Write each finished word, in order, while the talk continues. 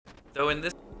Though in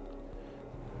this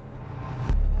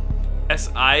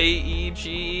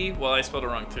S-I-E-G-E, well, I spelled it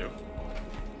wrong too.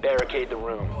 Barricade the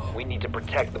room. We need to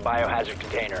protect the biohazard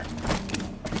container.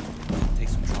 Take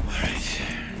some trouble.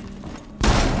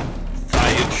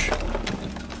 Fiage.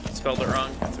 Spelled it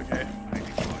wrong. That's okay.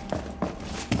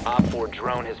 Op 4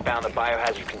 drone has found the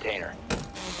biohazard container.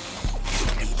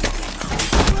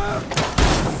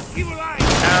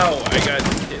 Ow! I got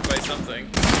hit by something.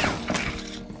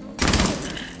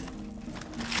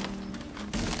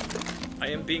 I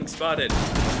am being spotted.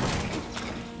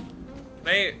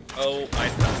 Oh, I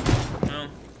thought. No.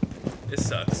 This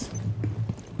sucks.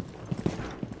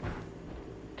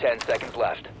 10 seconds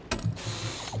left.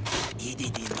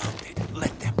 EDD mounted.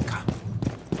 Let them come.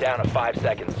 Down to 5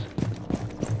 seconds.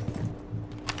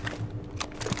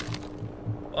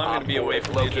 Well, I'm gonna be away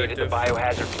from the located the objective.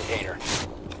 biohazard container.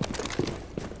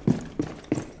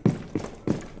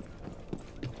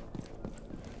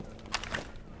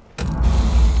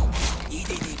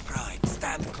 EDD prime.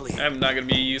 Stand clear. I'm not gonna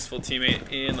be a useful teammate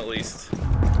in the least.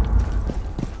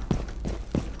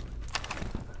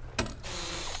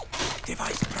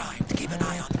 Device primed. Keep an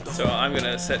eye on door. So I'm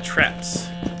gonna set traps.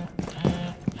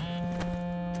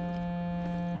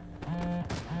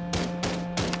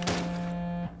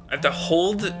 I have to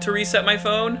hold to reset my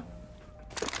phone?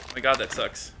 Oh my god, that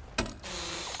sucks.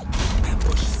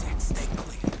 Ambush set. Stay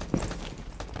clear.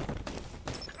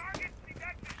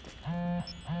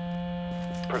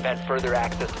 Prevent further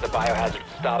access to the biohazard.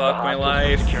 Stop the Fuck my hostiles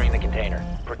life. from securing the container.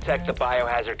 Protect the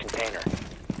biohazard container.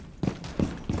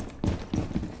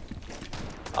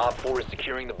 Op 4 is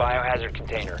securing the biohazard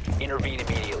container. Intervene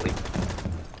immediately.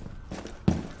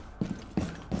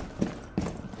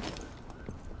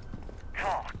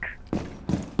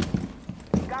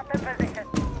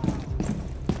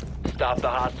 Stop the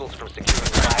hostiles from securing the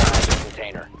biohazard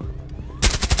container.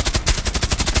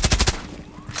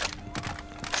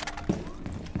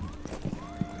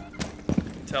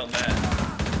 Tell Matt.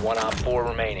 One Op 4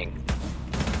 remaining.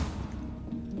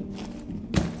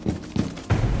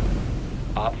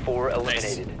 Op 4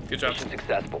 eliminated. Good job. Mission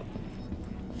successful.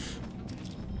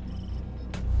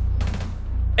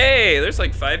 Hey, there's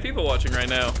like 5 people watching right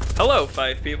now. Hello,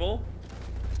 5 people.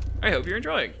 I hope you're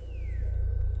enjoying.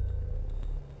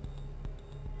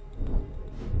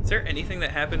 Is there anything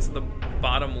that happens in the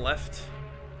bottom left?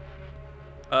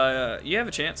 You have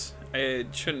a chance.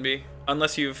 It shouldn't be,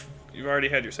 unless you've already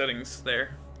had your settings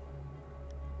there.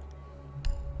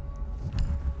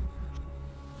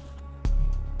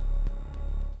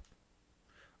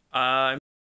 I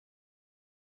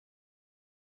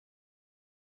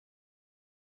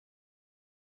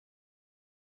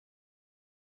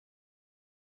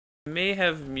may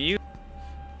have mute.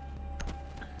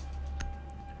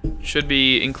 Should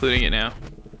be including it now.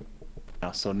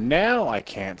 So now I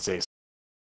can't say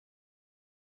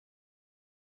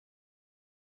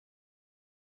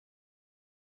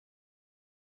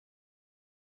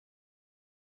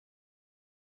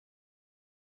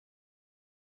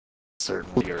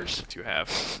certain years. To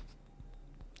have.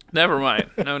 Never mind.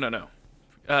 No.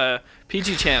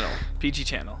 PG channel. PG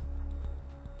channel.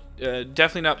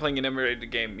 Definitely not playing an M-rated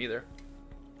game either.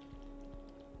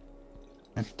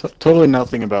 And totally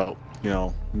nothing about, you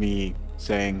know, me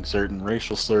saying certain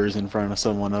racial slurs in front of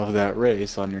someone of that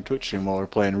race on your Twitch stream while we're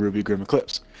playing Ruby Grim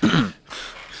Eclipse. Oh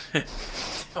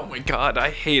my god,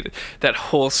 I hate that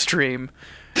whole stream.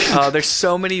 There's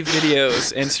so many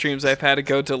videos and streams I've had to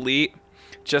go delete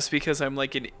just because I'm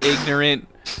like an ignorant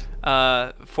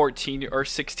 14 or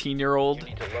 16-year-old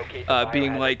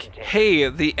being like, hey,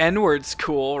 the N-word's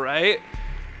cool, right?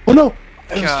 Well, no,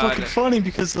 it was God. fucking funny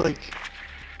because, like,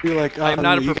 you're like, I'm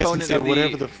not a you guys can proponent say of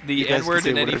whatever the you guys can N-word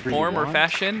say in any whatever you form or want.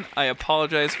 fashion. I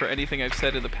apologize for anything I've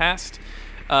said in the past.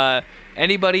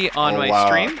 Anybody on Oh, my wow.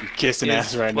 stream You're kissing is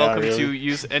ass right now, welcome really? to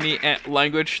use any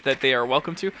language that they are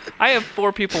welcome to. I have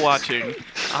 4 people watching.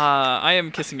 I am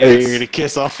kissing Hey, ass. you're gonna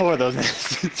kiss all 4 of those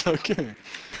asses. It's okay.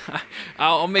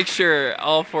 I'll make sure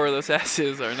all 4 of those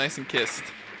asses are nice and kissed.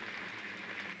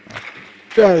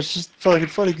 Yeah, it's just fucking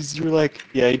funny because you were like,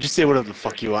 yeah, you just say whatever the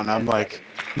fuck you want. And I'm like,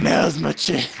 now's my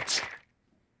chance.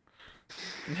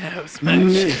 No,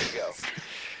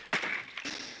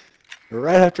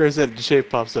 Right after I said it, Deshae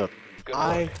pops up.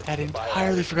 I had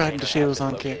entirely forgotten Deshae was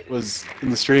was in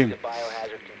the stream. The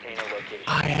biohazard container location.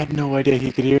 I had no idea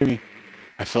he could hear me.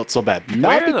 I felt so bad.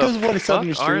 Not Where because the of what I said fuck in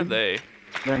your are stream. they?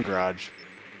 They're in garage.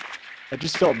 I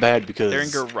just felt bad because They're in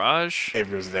garage?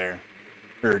 Avery was there.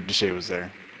 Or Deshae was there.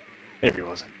 Avery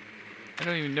wasn't. I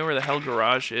don't even know where the hell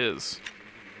garage is.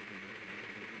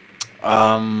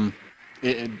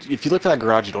 If you look for that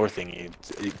garage door thingy,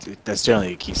 that's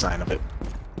generally a key sign of it.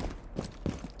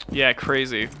 Yeah,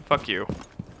 crazy. Fuck you.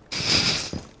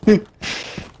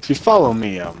 If you follow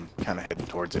me, I'm kind of heading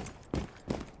towards it.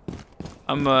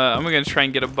 I'm gonna try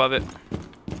and get above it.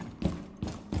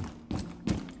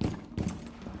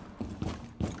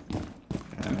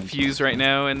 I'm fused right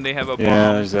now, and they have a bomb.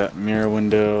 Yeah, there's that mirror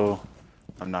window.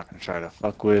 I'm not gonna try to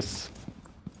fuck with. So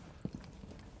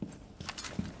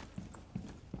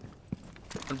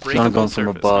I'm Unbreakable going from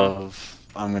surface, above.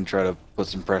 I'm gonna try to put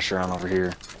some pressure on over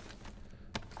here.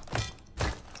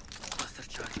 Cluster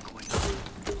charge going on.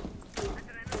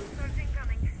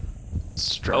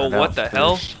 Let's try Oh, it what out the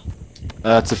hell? first.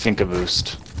 That's a Finka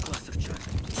boost. Cluster charge.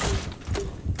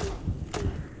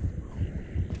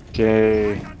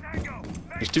 Okay.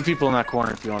 There's two people in that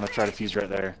corner if you want to try to fuse right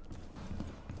there.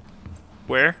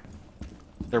 Where?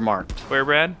 They're marked. Where,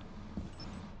 Brad?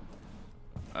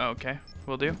 Oh, okay,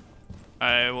 will do.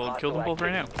 I will kill them both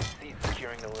right now. Cease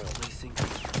securing the room. Placing.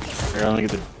 Here, let me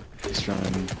get this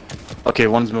running. Okay,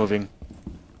 one's moving.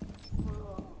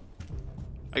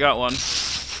 I got one.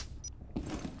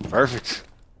 Perfect.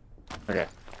 Okay.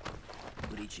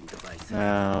 Breaching device.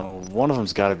 Now, one of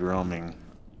them's got to be roaming.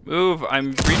 Move!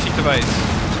 I'm breaching device.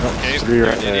 Oh, Okay, three you're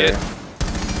right an there. idiot.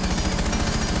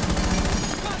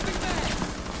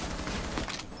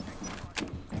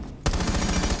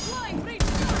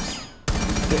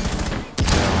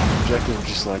 Objective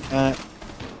just like that.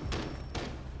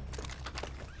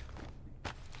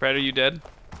 Brad, are you dead?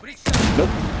 Nope.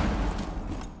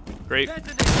 Great.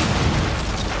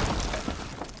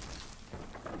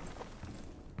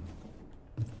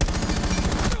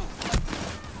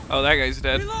 Oh, that guy's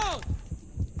dead.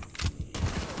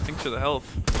 Thanks for the health.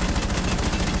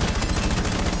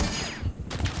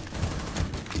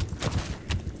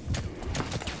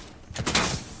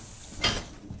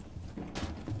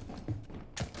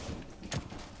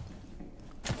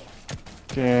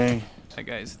 Okay. That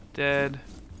guy's dead.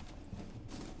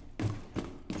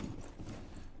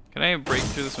 Can I break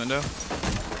through this window?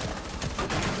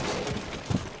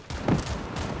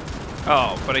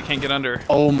 Oh, but I can't get under.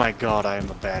 Oh my god, I am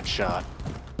a bad shot.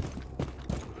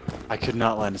 I could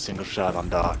not land a single shot on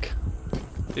Doc.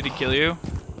 Did he kill you?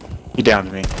 He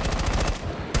downed me.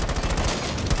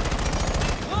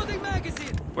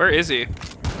 Where is he?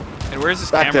 And where's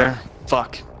this Back camera? there.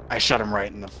 Fuck. I shot him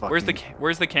right in the fucking...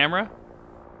 Where's the camera?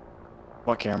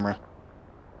 What camera?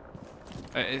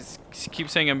 It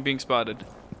keeps saying I'm being spotted.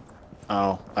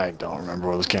 Oh, I don't remember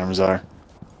where those cameras are.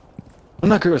 I'm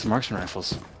not great with marksman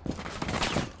rifles.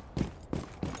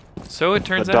 So it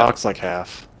turns The out. Doc's like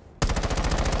half.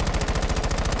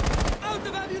 Out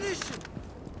of ammunition.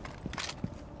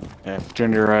 Yeah, if you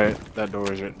turn to your right, that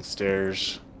door is right at the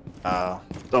stairs. Oh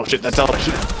shit, that's all I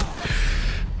shoot.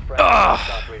 Friendly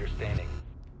Ah. operator standing.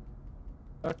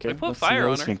 Okay, I put let's see fire what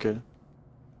on this her. thing could.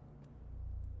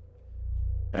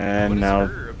 What And is now,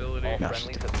 her ability? All No,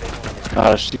 friendlies have been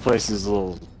eliminated. she places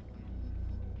little...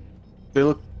 They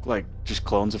look like just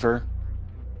clones of her,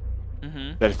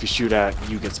 Mm-hmm. that if you shoot at,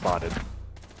 you get spotted.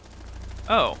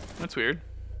 Oh, that's weird.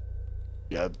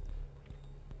 Yeah.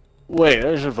 Wait,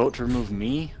 there's a vote to remove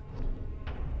me?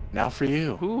 Now for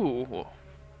you. Ooh.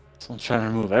 Someone's trying to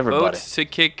remove everybody. Vote to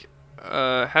kick.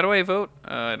 How do I vote?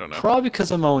 I don't know. Probably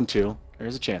because I'm 0-2.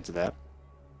 There's a chance of that.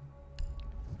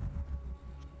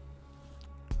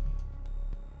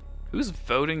 Who's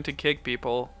voting to kick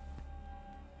people?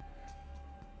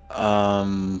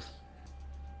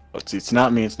 Let's see, it's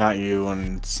not me, it's not you,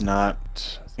 and it's not...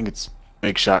 I think it's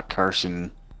Big Shot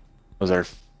Carson was our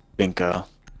Finka.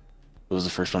 Was the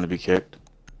first one to be kicked.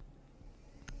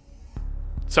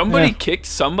 Somebody Yeah. kicked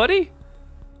somebody?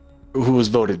 Who was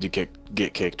voted to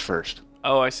get kicked first?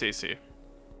 Oh, I see. I Like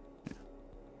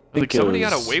think it somebody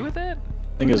got was- away with it?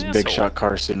 I think it was What an Big asshole. Shot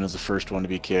Carson was the first one to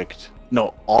be kicked.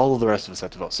 No, all of the rest of us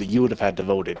had to vote, so you would have had to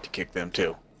voted to kick them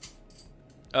too.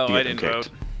 Oh, to I get them didn't vote.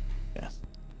 kicked. Yeah.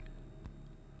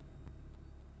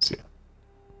 See.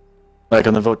 Like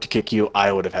on the vote to kick you,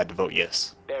 I would have had to vote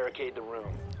yes. Barricade the room.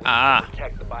 Ah,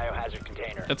 Protect the biohazard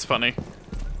container. that's funny.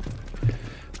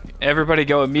 Everybody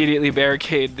go immediately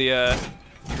barricade the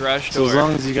garage So door. as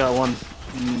long as you got one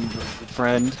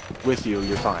friend with you,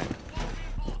 you're fine.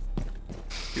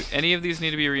 Do any of these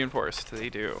need to be reinforced? They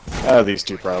do. These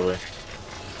two probably.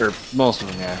 Or most of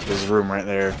them, yeah. There's a room right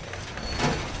there.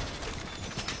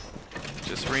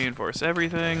 Just reinforce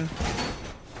everything.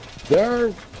 There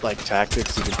are like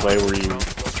tactics you can play where you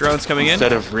Drones coming in.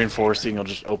 instead of reinforcing, you'll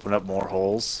just open up more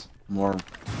holes, more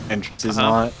entrances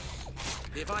Uh-huh. on it.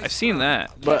 Device I've seen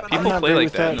that. But I'm People not play great like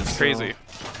with that, and that, it's so- crazy.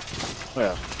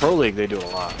 Yeah, Pro League they do a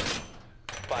lot.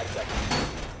 5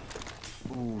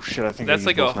 seconds. Ooh, shit! I think That's I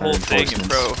like used a both my whole thing in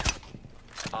pro. reinforcements.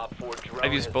 Op 4 drone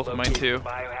I've used has both of mine located too. the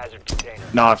biohazard container.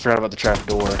 No, I forgot about the trap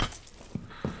door.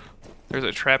 There's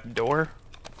a trap door.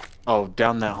 Oh,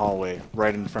 down that hallway,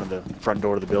 right in front of the front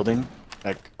door of the building,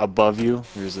 like above you,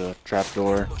 there's a trap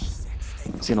door.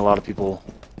 Seen a lot of people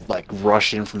like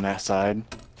rush in from that side,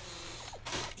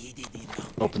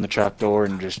 open the trap door,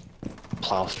 and just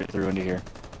plow straight through into here.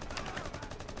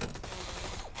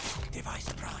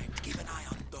 Device prime. Keep an eye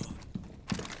on door.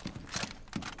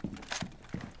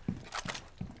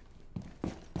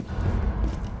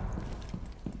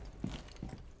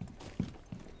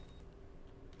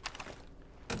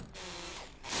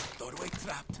 Doorway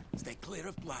trapped. Stay clear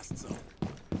of blast zone.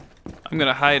 I'm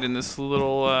gonna hide in this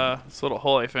little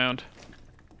hole I found.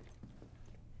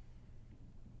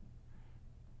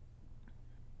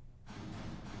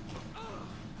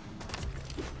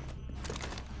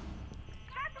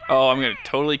 Oh, I'm gonna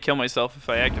totally kill myself if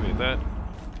I activate that.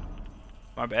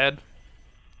 My bad.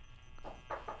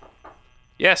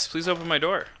 Yes, please open my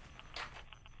door.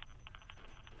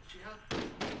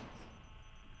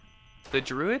 The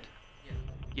druid?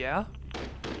 Yeah.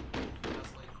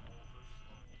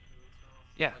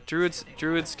 Yeah, druids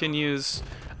can use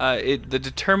the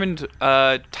determined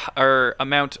or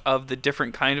amount of the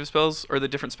different kind of spells or the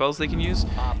different spells they can use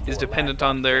is dependent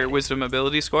on their wisdom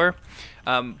ability score,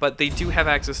 but they do have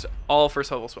access to all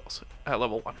first level spells at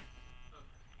level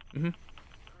 1.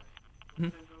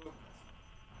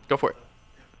 Go for it.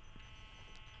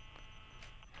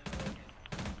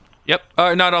 Yep.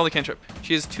 Not all the cantrip.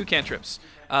 She has 2 cantrips.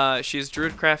 She has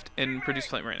Druidcraft and Produce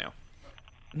Flame right now.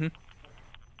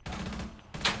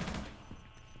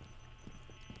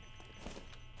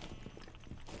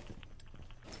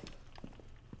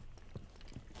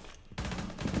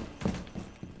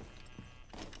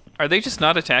 Are they just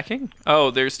not attacking?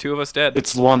 Oh, there's 2 of us dead.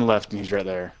 It's one left, and he's right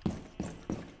there.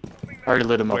 I already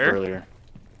lit him Where? up earlier.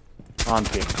 On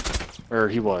pink. Or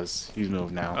he was. He's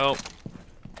moved now. Oh.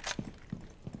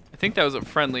 I think that was a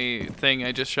friendly thing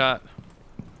I just shot.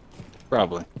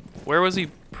 Probably. Where was he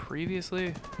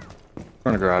previously?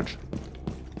 Front of garage.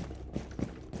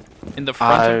 In the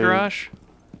front of garage?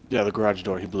 Yeah, the garage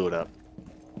door. He blew it up.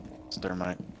 It's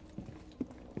thermite.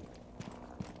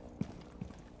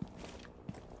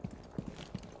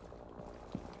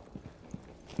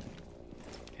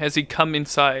 Has he come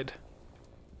inside?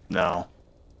 No.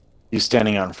 He's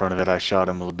standing out in front of it. I shot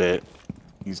him a little bit.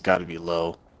 He's got to be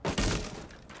low.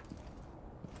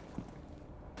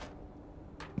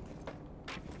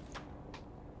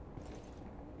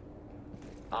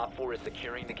 Op 4 is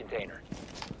securing the container.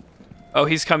 Oh,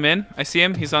 he's come in. I see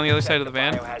him. He's on the other side of the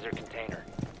van. Biohazard container.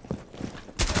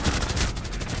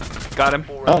 Got him.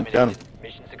 4 Oh, eliminated. got him.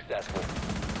 Mission successful.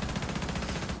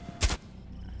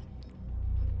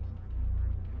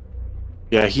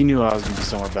 Yeah, he knew I was going to be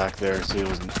somewhere back there, so he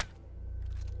wasn't...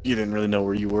 You didn't really know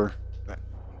where you were.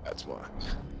 That's why.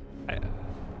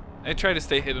 I try to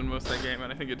stay hidden most of that game,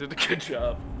 and I think it did a good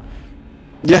job.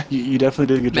 Yeah, you definitely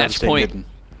did a good job Match staying point. hidden.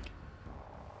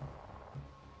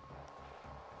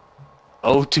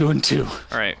 Oh, 2 and 2.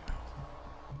 All right.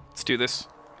 Let's do this.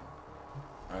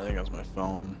 I think that was my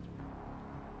phone.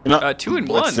 You know, 2 and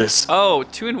 1. what's this? Oh,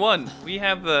 2 and 1. We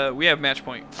have match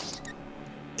point.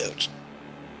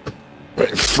 Right,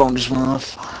 your phone just went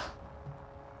off.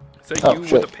 Is that Oh, you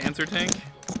shit. with a Panzer tank?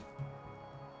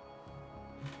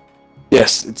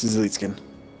 Yes, it's his elite skin.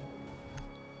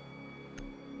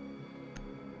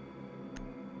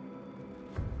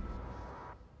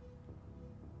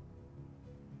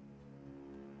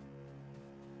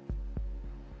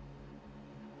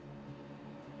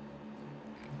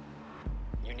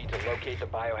 You need to locate the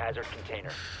biohazard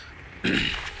container.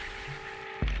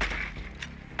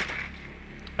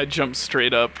 I jumped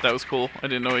straight up. That was cool. I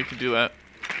didn't know he could do that.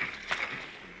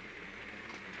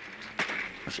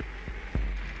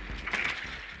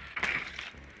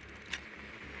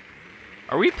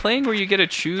 Are we playing where you get to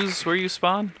choose where you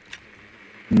spawn?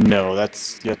 No,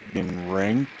 that's getting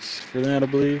ranked for that, I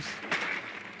believe.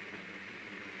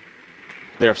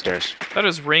 They're upstairs. I thought it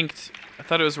was ranked. I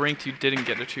thought it was ranked you didn't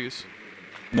get to choose.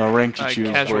 No, ranked you choose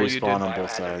casual where you you spawn did. on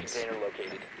both Biohazard sides. container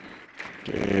located.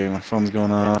 Okay, my phone's going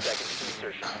 10 off. seconds to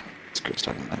insertion. Let's go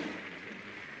start on that.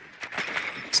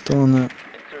 Still on that.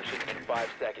 Insertion in 5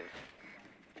 seconds.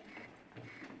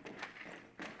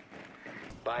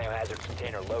 Biohazard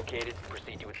container located.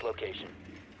 Proceed to its location.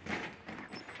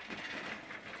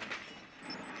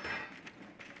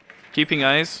 Keeping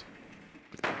eyes.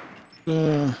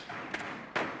 Uh,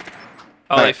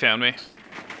 Oh, they Alright. found me.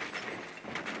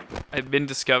 I've been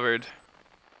discovered.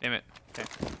 Damn it. Okay.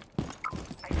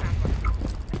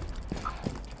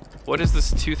 What is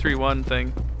this 231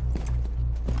 thing?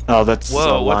 Oh, that's a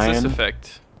Whoa, what's lion. this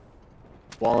effect?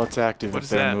 While it's active, What if is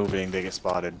they're that? moving, they get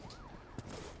spotted.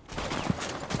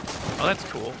 Oh, that's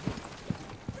cool.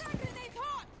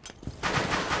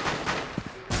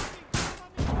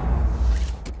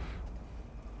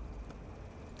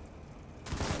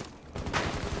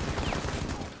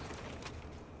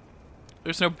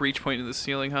 There's no breach point in the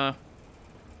ceiling, huh?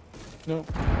 Nope.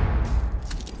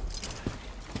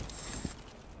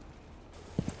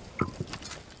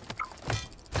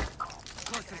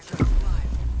 Cluster trap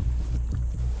live.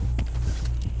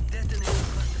 Detonating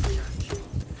cluster charge.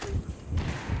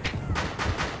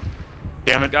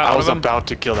 Damn it! Got I one was of 'em. about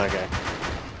to kill that guy.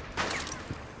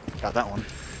 Got that one.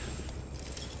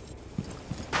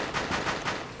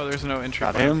 Oh, there's no entry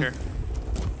Got point up him. here.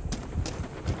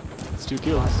 It's 2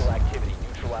 kills. Hostile activity.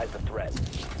 Neutralize the threat.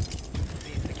 Cease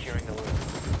securing the room.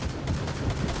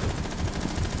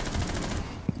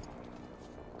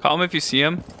 Call him if you see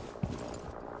him.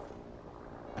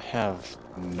 I have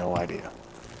no idea.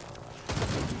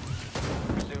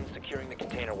 Resume securing the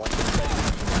container once it's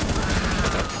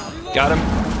ready. Got him.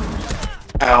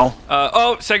 Ow!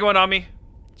 Oh, second one on me.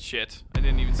 Shit, I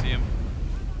didn't even see him.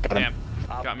 Got him.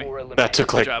 Damn, Op got me. 4 eliminated. That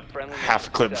took like job. Friendly half a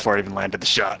mission clip before I even landed the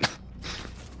shot.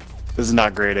 This is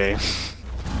not great aim.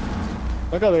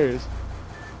 Look how there he is.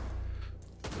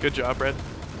 Good job, Brad.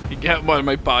 You got one in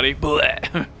my body.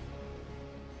 Bleh.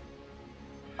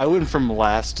 I went from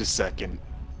last to second,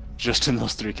 just in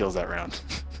those 3 kills that round.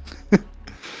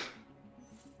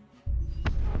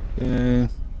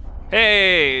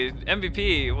 Hey,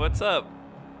 MVP, what's up?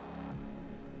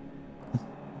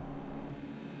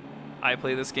 I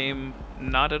play this game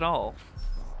not at all.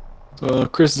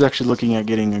 Chris is actually looking at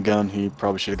getting a gun he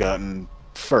probably should have gotten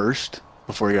first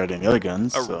before he got any other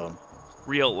guns. A- So.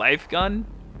 Real life gun?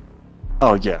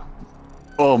 Oh yeah.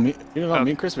 Oh, me Oh.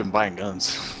 and Chris have been buying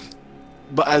guns,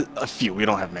 but a few. We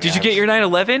don't have many. Did you get your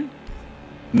 911?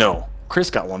 No, Chris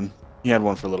got one. He had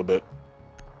one for a little bit.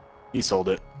 He sold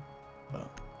it.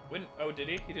 When? Oh, did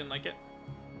he? He didn't like it?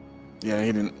 Yeah,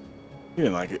 he didn't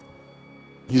like it.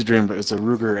 He's dreamed, but it's a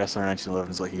Ruger SR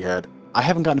 1911 is what he had. I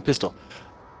haven't gotten a pistol.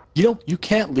 You know, you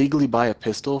can't legally buy a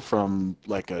pistol from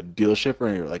like a dealership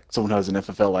or like someone who has an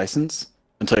FFL license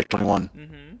until you're 21.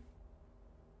 Mm-hmm.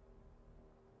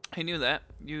 I knew that.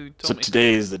 You So told me.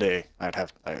 today is the day.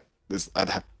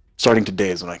 Starting today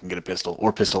is when I can get a pistol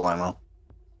or pistol ammo.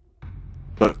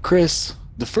 But Chris,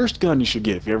 the first gun you should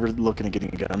get if you're ever looking at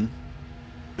getting a gun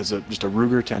is just a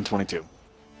Ruger 1022,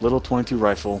 little 22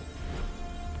 rifle.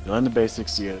 You learn the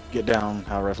basics. You get down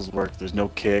how rifles work. There's no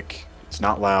kick. It's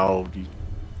not loud.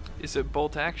 Is it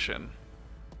bolt action?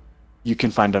 You can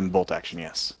find them bolt action,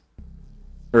 yes.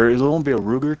 Or it won't be a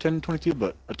Ruger 1022,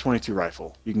 but a 22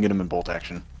 rifle. You can get them in bolt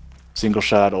action, single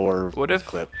shot or What if-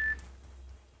 clip.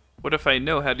 What if I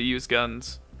know how to use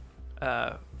guns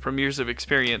from years of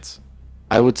experience?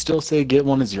 I would still say get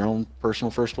one as your own personal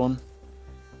first one.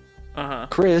 Uh-huh.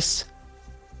 Chris,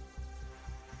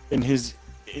 in his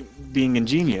being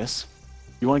ingenious,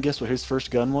 you want to guess what his first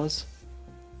gun was?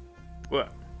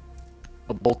 What?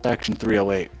 A bolt action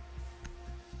 308.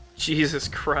 Jesus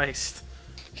Christ.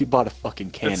 He bought a fucking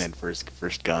cannon for his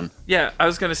first gun. Yeah, I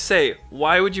was gonna say,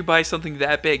 why would you buy something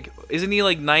that big? Isn't he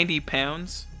like 90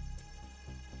 pounds?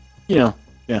 You know,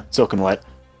 yeah, soaking wet.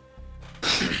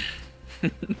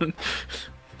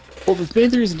 Well, the main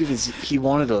reason he did is he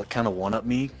wanted to kind of one-up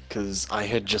me because I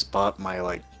had just bought my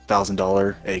like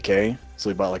 $1,000 AK, so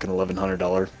he bought like an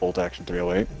 $1,100 bolt action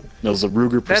 308. It was a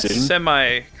Ruger That's Precision.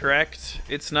 semi correct.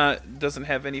 It's not doesn't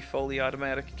have any fully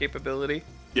automatic capability.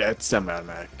 Yeah, it's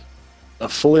semi-automatic. A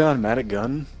fully automatic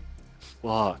gun,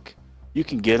 fuck. You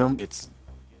can get them.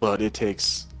 But it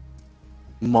takes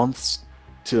months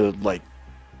to like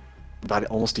about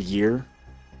almost a year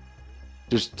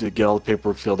just to get all the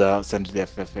paperwork filled out, send it to the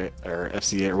FFA or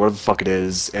FCA or whatever the fuck it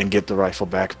is, and get the rifle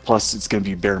back. Plus, it's gonna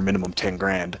be bare minimum 10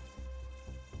 grand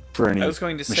for any I was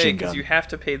going to say machine because gun. you have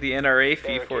to pay the NRA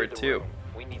fee for it Barricade the too. room.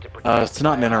 We need to protect It's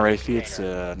not an the NRA biohazard fee. It's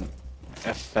container.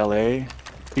 an FLA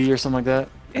fee or something like that.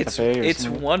 It's FFA or it's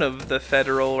something. one of the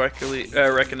federal recognized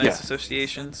Yeah.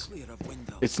 associations. Clear of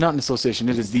windows. It's not an association.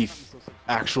 It is the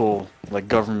actual like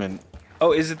government.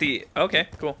 Oh, is it the? Okay,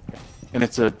 cool. And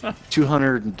it's a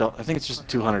 $200. I think it's just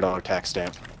a $200 tax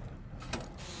stamp.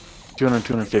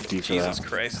 250 for Jesus that.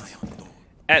 Christ.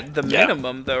 At the Yeah.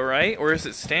 minimum, though, right? Or is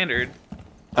it standard?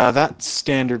 That's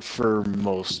standard for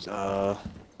most.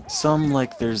 Some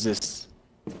like there's this.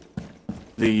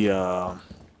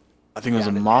 I think it was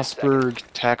a Mossberg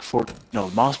TAC 4. No,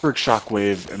 Mossberg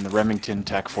Shockwave and the Remington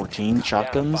TAC 14 Down to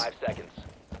shotguns. 5 seconds.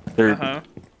 They're Uh-huh.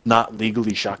 not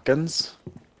legally shotguns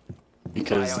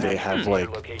because they have Biohazard like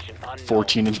location unknown.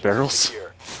 14-inch barrels.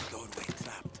 Secure.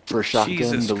 For a shotgun,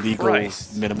 Jesus the legal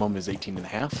Christ. minimum is 18 and a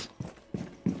half.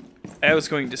 I was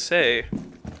going to say.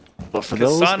 But for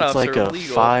 'Cause those, sawed-offs it's like are a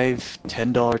illegal. $5,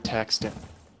 $10 tax stamp.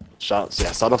 Yeah,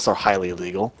 sawed-offs are highly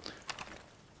illegal.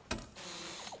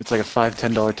 It's like a $5,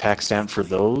 $10 tax stamp for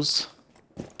those.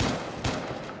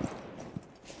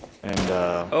 And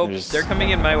Oh, there's they're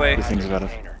coming in my way. other things about it.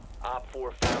 Container. Op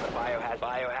 4 found the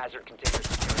biohazard container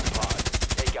securing the pod.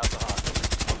 Take out the hostage.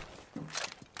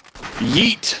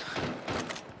 Yeet!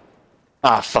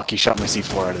 Ah, fuck! He shot my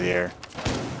C4 out of the air.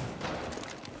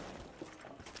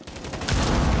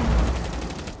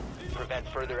 Prevent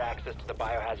further access to the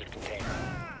biohazard container.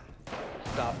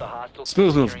 Stop the hostile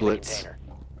Smooth moves, securing the Blitz. container.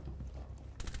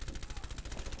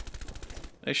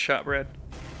 Nice shot, Brad.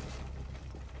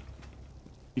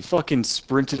 He fucking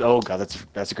sprinted. Oh god,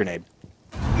 that's a grenade.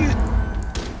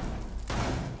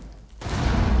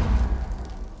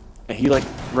 And he like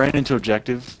ran into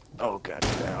objective. Oh god,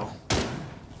 now.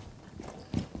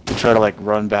 He tried to like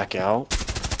run back out,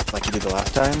 like he did the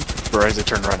last time. But as I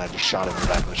turned around, I just shot him in the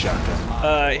back with a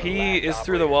shotgun. He is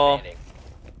through the wall.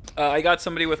 I got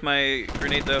somebody with my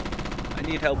grenade though. I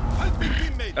need help.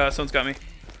 Someone's got me.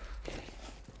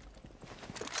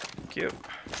 Thank you.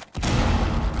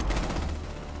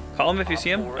 Call him if you see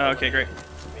him. Oh, okay, great.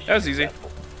 That was easy.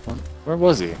 Where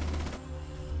was he?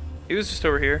 He was just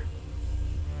over here.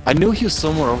 I knew he was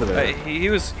somewhere over there. He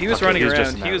was Okay, running he was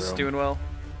just around. in He that was room. doing well.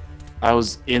 I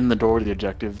was in the door to the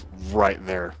objective, right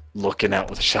there, looking out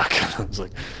with a shotgun. I was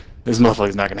like, this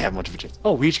motherfucker's not gonna have much of a chance.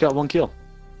 Oh, we each got 1 kill.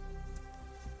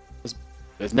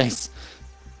 That's nice.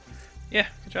 Yeah,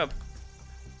 good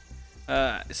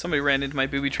job. Somebody ran into my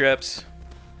booby traps.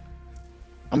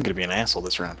 I'm gonna be an asshole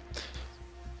this round.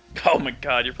 Oh my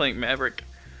god, you're playing Maverick.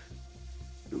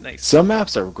 Nice. Some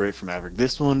maps are great for Maverick.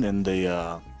 This one and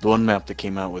the one map that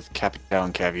came out with Capital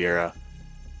and Caviera.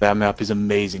 That map is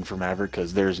amazing for Maverick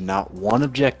because there's not one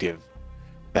objective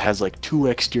that has like 2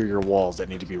 exterior walls that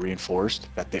need to be reinforced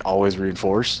that they always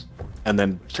reinforce and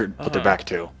then put their back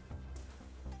to.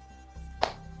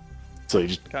 So you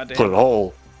just Goddamn. put it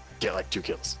all, get like 2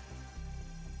 kills.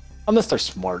 Unless they're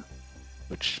smart,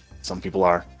 which some people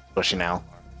are, especially now.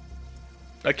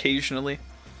 Occasionally.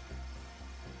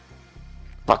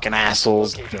 Fucking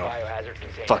assholes, Locate you the know, biohazard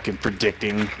container. fucking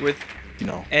predicting, With you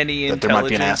know, any that there might be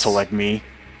an intelligence. asshole like me.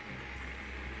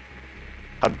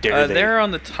 How dare they? They're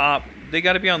on the top. They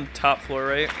gotta be on the top floor,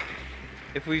 right?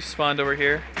 If we spawned over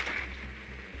here.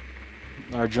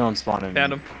 Our drone spawned in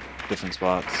Found 'em. different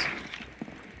spots.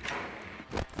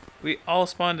 We all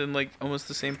spawned in like almost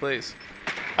the same place.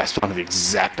 I spawned in the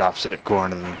exact opposite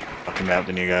corner of the fucking map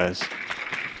than you guys.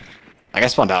 Like I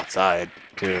spawned outside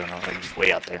too, and I was like just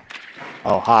way out there.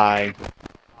 Oh hi.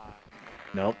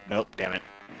 Nope, nope, damn it.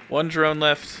 1 drone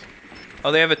left.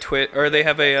 Oh, they have a twit, or they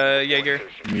have a Jaeger.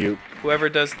 Mute. Whoever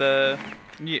does the,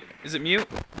 is it mute?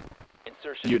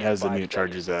 Insertion Mute has the 5 mute seconds.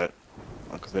 charges at.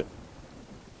 Look with it.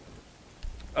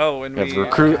 Oh, and We have we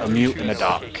recruit, a mute, and a choose-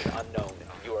 doc. Location unknown.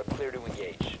 You are clear to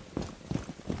engage.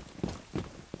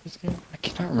 This game, I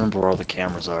cannot remember where all the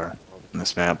cameras are in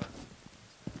this map.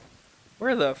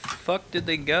 Where the fuck did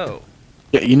they go?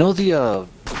 Yeah, you know the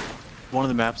one of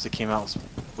the maps that came out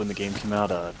when the game came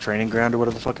out, Training Ground or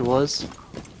whatever the fuck it was?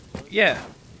 Yeah.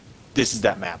 This is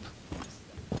that map.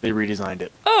 They redesigned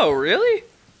it. Oh, really?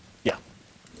 Yeah.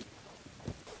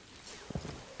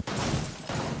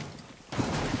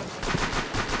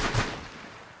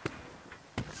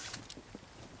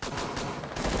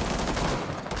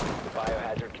 The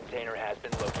biohazard container has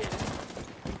been located.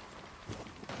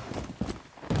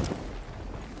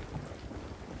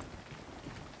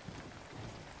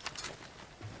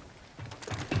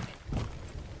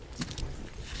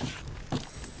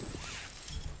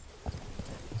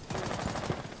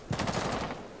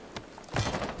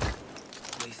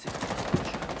 Wasted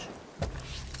charge.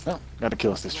 Oh, got a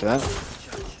kill assist for that.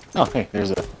 Oh, hey,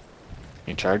 there's a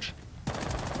in charge.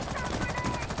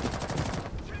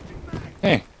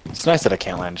 Hey, it's nice that I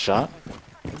can't land a shot.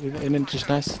 Isn't it just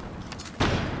nice?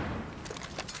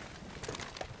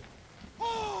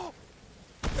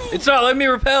 It's not letting me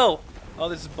repel. Oh,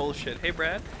 this is bullshit. Hey,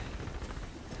 Brad.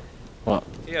 What?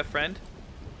 Yeah, friend.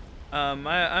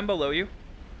 I'm below you.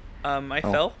 I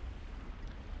Oh. fell.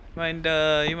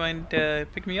 You mind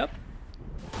picking me up?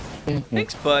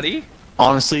 Thanks, buddy.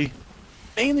 Honestly,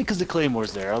 mainly because the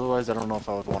Claymore's there. Otherwise, I don't know if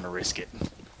I would want to risk it.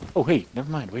 Oh, hey,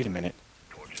 never mind. Wait a minute.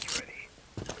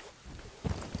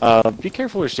 Be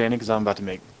careful where you're standing because I'm about to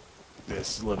make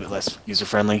this a little bit less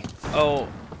user-friendly. Oh,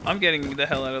 I'm getting the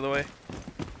hell out of the way.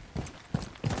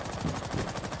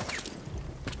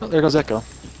 Oh, there goes Echo.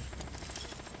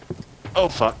 Oh,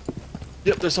 fuck.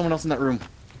 Yep, there's someone else in that room.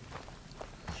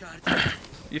 Charge.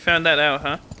 You found that out,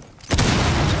 huh?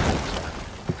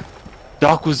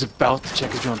 Doc was about to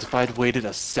check his drones. If I'd waited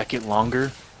a second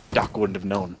longer, Doc wouldn't have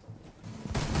known.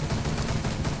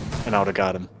 And I would have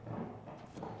got him.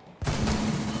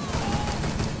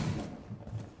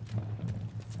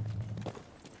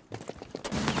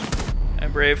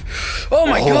 I'm brave. Oh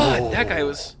my god! That guy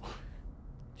was...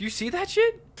 You see that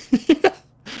shit? Yeah.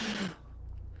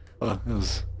 It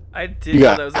was... I didn't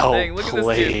know that was a thing. Look at this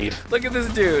outplayed. dude. Look at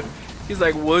this dude. He's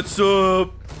like, what's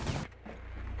up?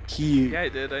 He... Yeah, I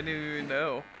did. I didn't even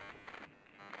know.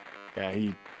 Yeah,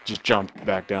 he just jumped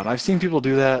back down. I've seen people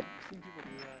do that.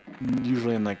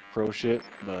 Usually in like pro shit,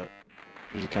 but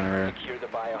it's kind of rare. Secure the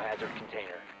biohazard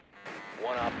container.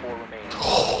 1 op 4 remaining.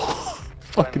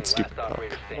 Fucking Friendly, stupid. last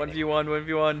operator standing. 1v1,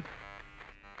 1v1.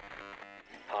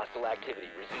 Hostile activity.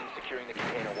 Resume securing the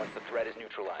container once the threat is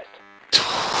neutralized.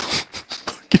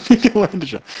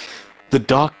 The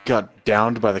Doc got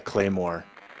downed by the Claymore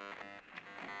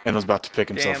and was about to pick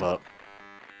himself Damn. up.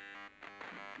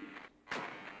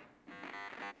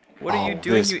 What are you Oh,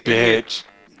 doing, this you idiot? bitch.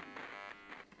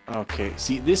 Okay,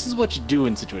 see, this is what you do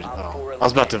in situations. Oh, I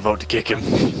was about to vote to kick him.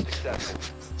 Successful.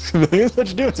 This is what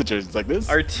you do in situations like this.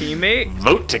 Our teammate?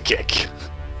 Vote to kick.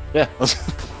 Yeah, I was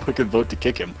fucking vote to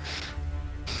kick him.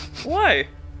 Why?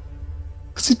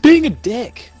 Because he's being a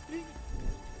dick.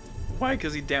 Why?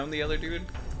 Because he downed the other dude?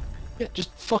 Yeah,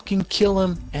 just fucking kill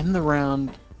him, end the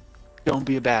round. Don't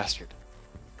be a bastard.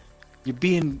 You're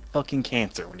being fucking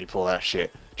cancer when you pull that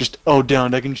shit. Just, oh,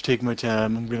 down, I can just take my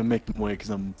time. I'm gonna make them wait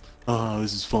because oh,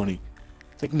 this is funny.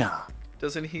 It's like, nah.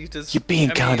 Doesn't he just... You're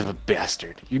being I kind mean, of a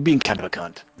bastard. You're being kind of a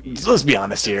cunt. So let's be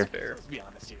honest here. fair. Let's be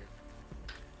honest here.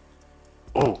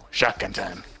 Oh, shotgun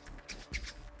time.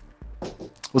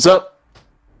 What's up?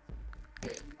 I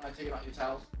take it out your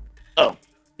towels. Oh,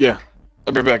 yeah.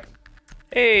 I'll be right back.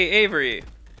 Hey, Avery.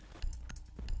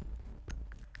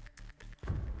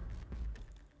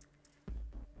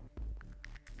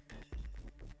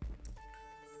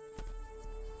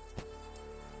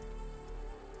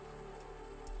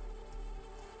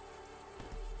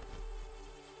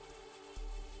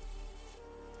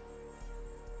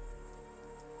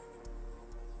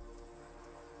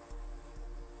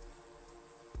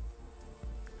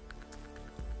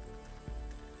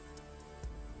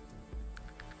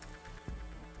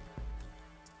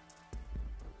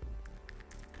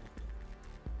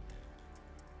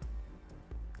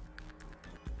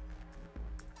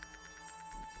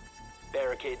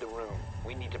 Barricade the room.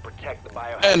 We need to protect the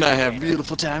biohazard And I have container.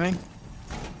 beautiful timing.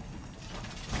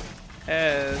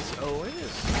 As always.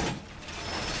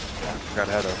 Yeah, forgot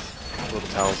I had a little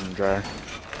towels in the dryer.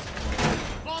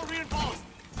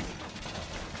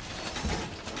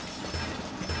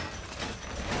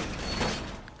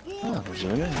 Oh,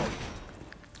 Virginia.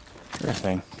 Sure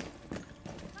thing.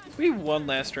 We won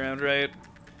last round, right?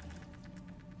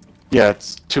 Yeah,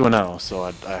 it's 2-0, so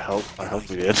I hope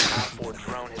we did. Op 4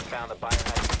 drone has found the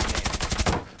biohazard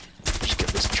container. Just get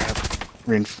this trap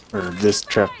this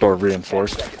trapdoor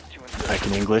reinforced. 10 seconds to insert. I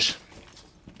can English.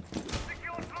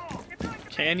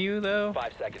 Can you, though?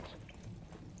 5 seconds.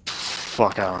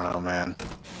 Fuck, I don't know, man.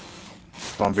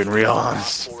 If I'm being real Op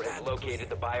honest. 4 has located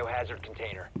the biohazard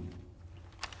container.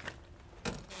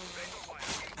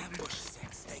 Ambush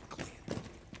set, stay clear.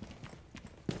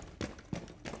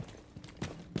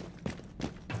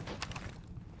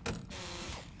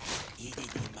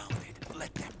 EDD mounted.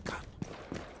 Let them come.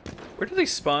 Where do they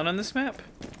spawn on this map?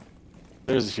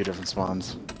 There's a few different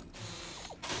spawns.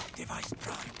 Device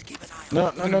primed. Keep an eye on. No,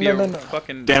 I'm no, gonna no, be no, a no, no.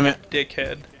 fucking Damn it.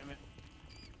 dickhead.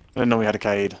 I didn't know we had a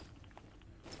Kaid.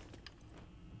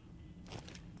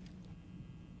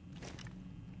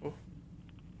 Oh.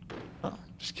 Oh,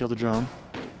 just kill the drone.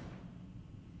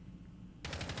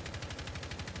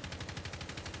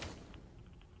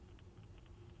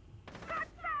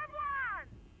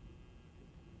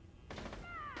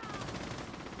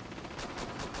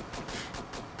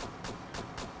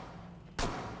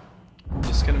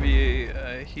 Just gonna be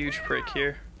a huge prick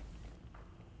here.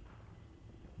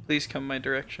 Please come my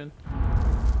direction.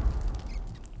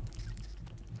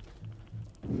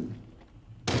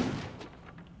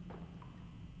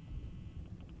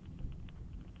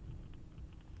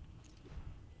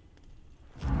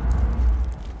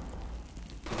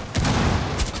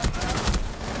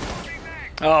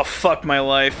 Oh, fuck my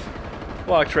life.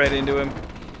 Walked right into him.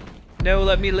 No,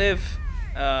 let me live.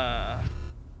 It's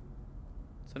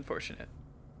unfortunate.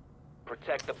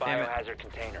 Protect the Damn it. biohazard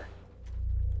container.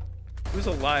 Who's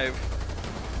alive?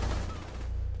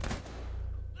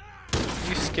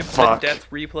 You skipped Fuck. the death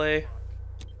replay.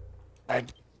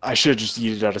 I should have just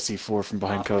yeeted out a C4 from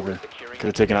behind Op 4 cover. securing Could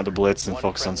have taken out the blitz and one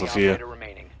focused on friendly Sophia. operator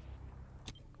remaining.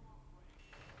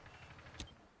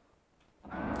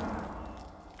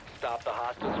 stop the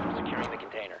hostiles from securing the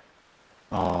container.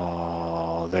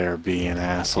 Oh, they're being You poor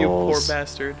assholes.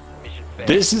 bastard. Mission failed.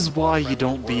 This is why you Friendlies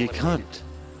don't were be a eliminated. cunt.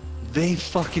 They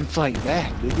fucking fight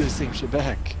back. They do the same shit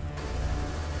back.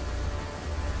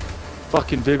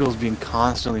 Fucking Biggles being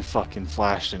constantly fucking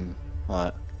flashed and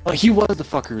well, he was the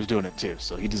fucker who was doing it too,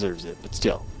 so he deserves it, but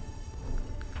still.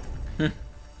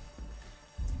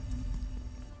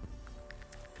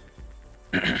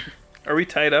 Are we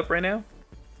tied up right now?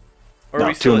 Or No, are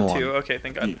we still two at and 2? one. Okay,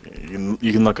 thank God.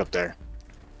 You can look up there.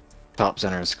 Top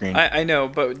center of the screen. I know,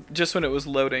 but just when it was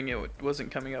loading, it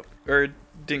wasn't coming up. Or it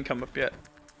didn't come up yet.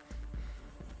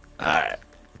 Alright.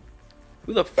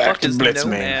 Who the Back fuck to is Blitzman.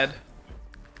 Nomad?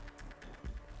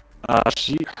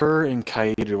 Her and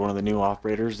Kaid are one of the new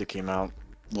operators that came out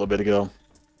a little bit ago.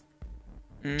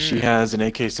 She has an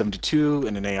AK-72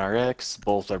 and an ARX.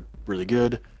 Both are really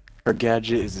good. Her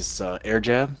gadget is this air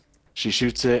jab. She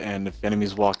shoots it, and if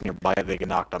enemies walk nearby it, they get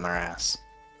knocked on their ass.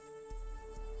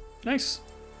 Nice.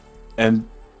 And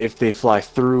if they fly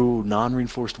through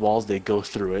non-reinforced walls, they go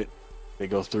through it. They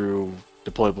go through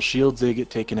deployable shields, they get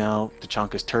taken out.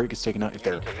 Tachanka's turret gets taken out. If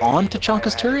they're on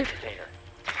Tachanka's turret,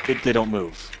 they don't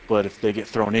move. But if they get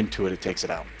thrown into it, it takes it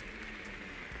out.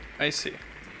 I see.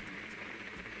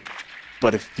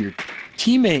 But if your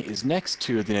teammate is next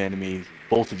to the enemy,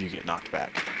 both of you get knocked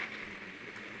back.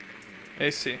 I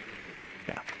see.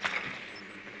 Yeah.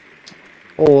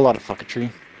 Oh, a lot of fucketry.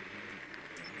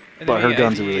 But her Enemy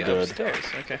guns are ID really good. Upstairs.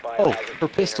 Okay. Oh, her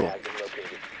pistol.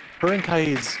 Her and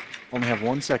Kaid's only have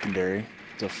one secondary.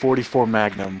 It's a 44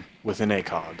 Magnum with an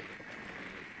ACOG.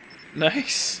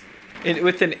 Nice.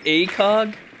 With an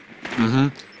ACOG? Mm-hmm.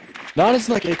 Not as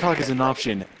like ACOG is an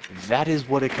option. That is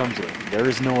what it comes with. There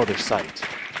is no other sight.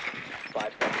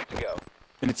 5 seconds to go.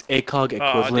 And it's ACOG Aw,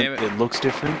 equivalent. damn it. It looks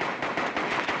different.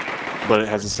 But it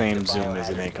has the same zoom Biohazard as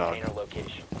an container ACOG.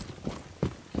 location.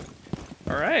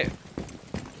 Alright.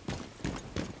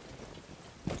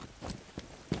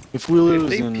 If we lose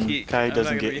they and peek, Kai I'm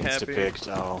doesn't not get gonna be happy. insta-picked,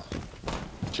 I'll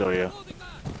show you.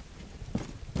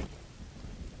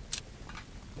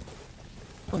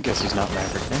 I guess he's not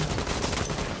Maverick then.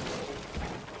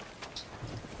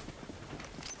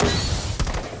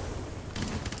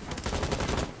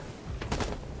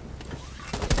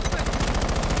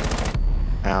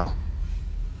 Ow.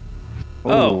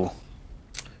 Oh. Ooh.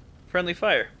 Friendly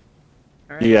fire.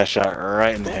 Alright. You got shot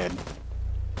right in the head.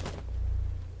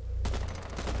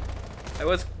 I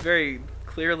was very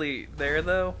clearly there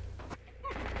though.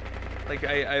 Like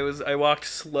I walked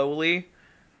slowly,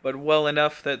 but well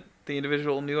enough that the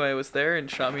individual knew I was there and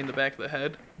shot me in the back of the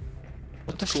head.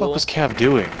 What the Cool. fuck was Cav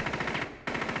doing?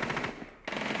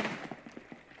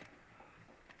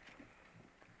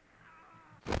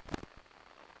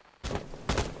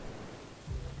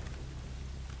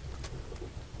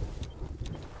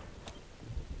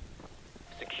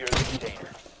 Secure the container.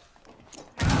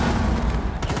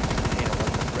 Secure the container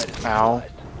once the threat is Ow.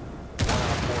 neutralized. 1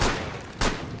 op 4 remaining.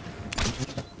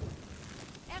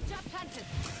 Airdrop planted.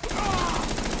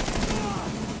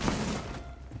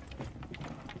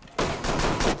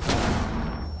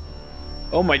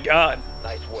 Oh my god.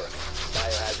 Nice work.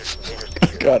 Biohazard container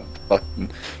secured. Got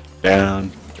fucking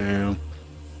down.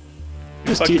 He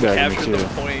was Fucking teabagging captured me the too.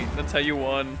 point. That's how you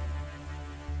won.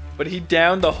 But he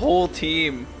downed the whole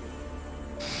team.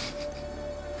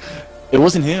 It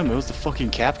wasn't him, it was the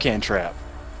fucking Capcan trap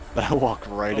that I walked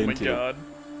right Oh my into. god.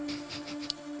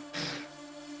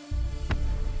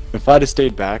 If I'd have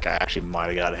stayed back, I actually might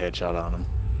have got a headshot on him.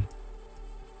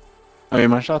 I mean,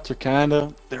 my shots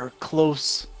are they're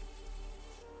close.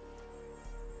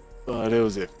 But it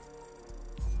was it.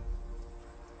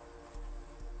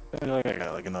 I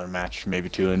got like another match, maybe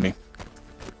 2 in me.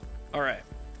 Alright.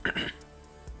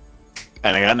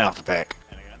 And I got an alpha pack.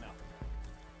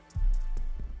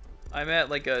 I'm at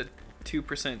like a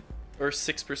 2% or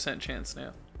 6% chance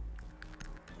now.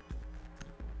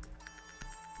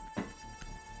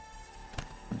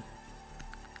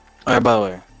 Alright, by the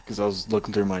way, because I was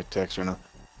looking through my text right now.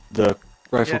 The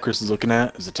rifle Yeah. Chris is looking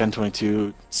at is a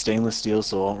 1022 stainless steel,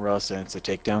 so it won't rust, and it's a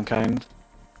takedown kind.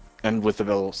 And with the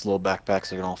little backpacks,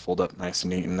 they can all fold up nice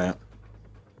and neat in that.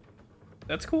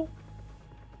 That's cool.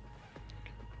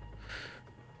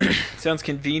 Sounds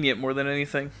convenient more than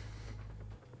anything.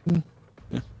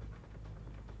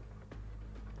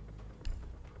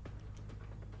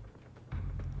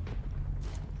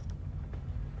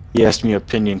 He asked me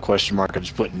opinion question mark, I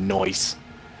just put noise.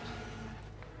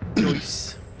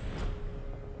 Nice.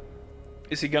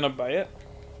 Is he gonna buy it?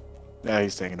 Yeah,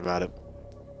 he's thinking about it.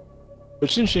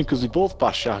 Which is interesting because we both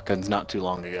bought shotguns not too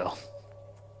long ago.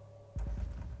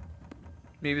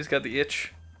 Maybe he's got the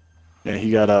itch. Yeah,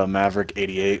 he got a Maverick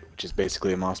 88, which is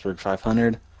basically a Mossberg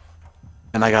 500.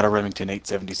 And I got a Remington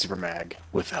 870 Super Mag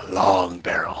with a long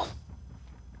barrel.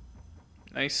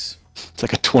 Nice. It's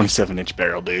like a 27-inch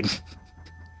barrel, dude.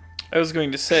 I was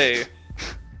going to say,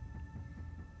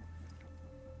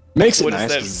 Makes it What is nice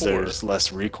that because for? there's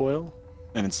less recoil,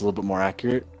 and it's a little bit more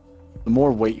accurate. The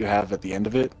more weight you have at the end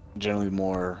of it, generally the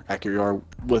more accurate you are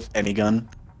with any gun.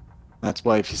 That's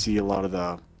why if you see a lot of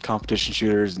the competition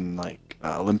shooters and like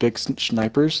Olympics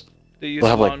snipers, they use they'll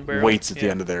have long like barrel. weights at the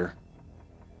Yeah. end of their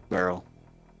barrel.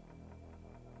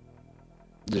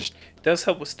 Just It does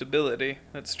help with stability.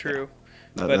 That's true.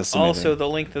 But that's the main also thing. the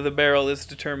length of the barrel is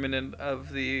determinant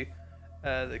of the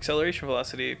acceleration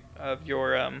velocity of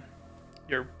your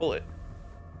bullet.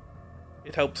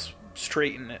 It helps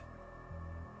straighten it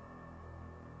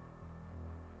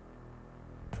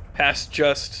past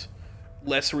just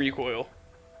less recoil.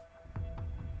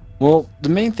 Well, the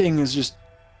main thing is just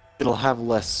it'll have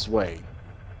less sway.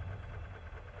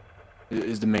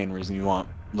 Is the main reason you want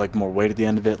like more weight at the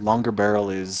end of it. Longer barrel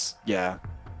is the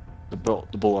bullet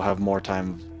will have more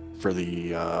time for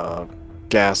the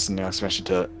gas and especially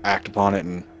to act upon it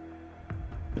and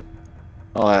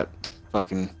all that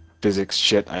fucking physics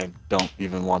shit I don't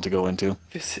even want to go into.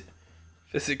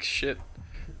 Physics shit.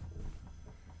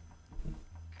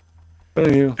 But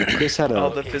anyway, Chris had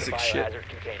All a the physics shit. Biohazard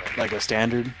container. like a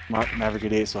standard Maverick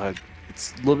 88, so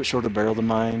it's a little bit shorter barrel than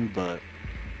mine, but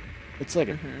it's like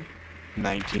a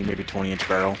 19, maybe 20-inch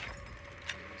barrel.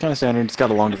 Kind of standard. It's got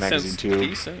a longer It magazine sounds too.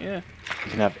 decent, yeah.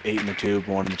 You can have 8 in the tube,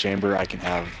 1 in the chamber. I can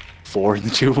have 4 in the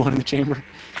tube, 1 in the chamber.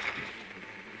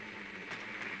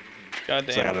 God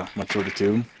So I got damn. a much shorter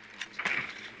tube.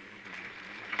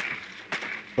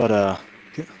 But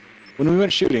when we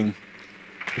went shooting,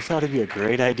 we thought it'd be a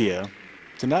great idea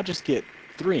to not just get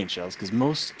 3-inch shells, because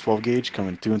most 12 gauge come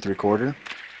in 2 3/4,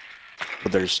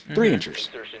 but there's 3-inchers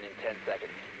Insertion in 10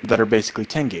 seconds. that are basically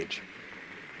 10 gauge.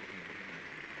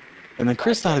 And then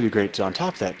Chris thought it'd be great to, on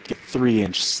top of that, get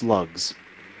 3-inch slugs.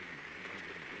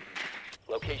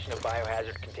 Location of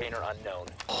biohazard container unknown.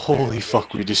 Holy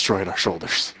fuck, we destroyed our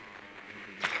shoulders.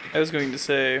 I was going to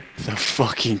say, The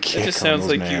fucking kick it just on sounds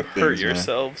those like you things, hurt man.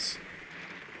 yourselves.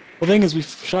 Well, the thing is, we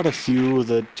shot a few of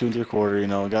the 2 3/4, you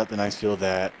know, got the nice feel of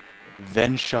that.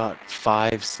 Then shot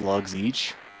 5 slugs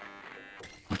each,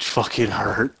 which fucking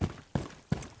hurt.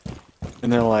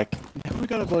 And they're like, yeah, we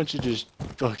got a bunch of just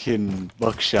fucking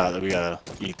buckshot that we gotta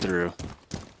eat through.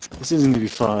 This isn't gonna be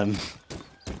fun.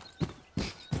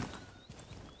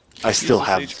 I still Jesus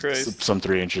have H. Christ. some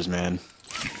 3-inchers, man.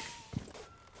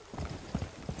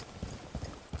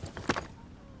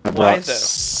 I Why, brought though?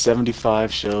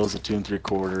 75 shells of 2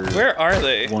 3/4. Where are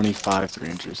they? 25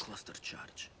 3-inchers. Cluster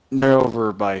charge. They're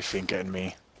over by Finca and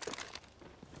me.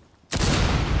 The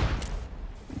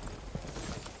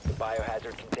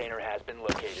biohazard container has been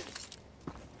located.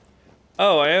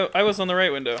 Oh, I was on the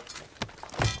right window.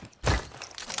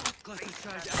 Cluster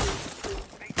charge out.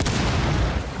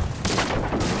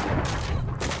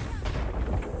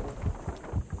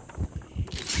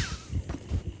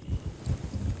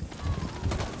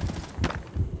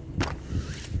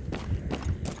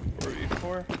 Where were you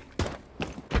for?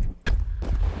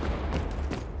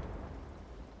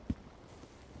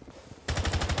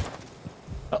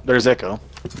 Oh, there's Echo.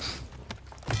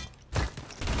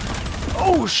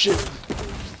 Oh shit!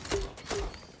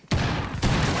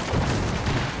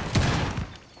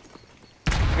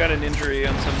 You got an injury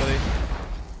on somebody.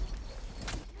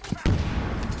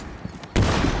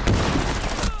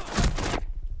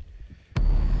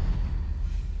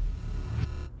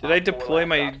 Did I deploy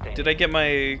my? Did I get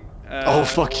my? Oh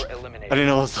fuck! Four I eliminated. didn't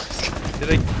know this was.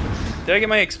 Did I get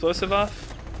my explosive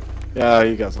off? Yeah,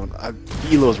 you got someone.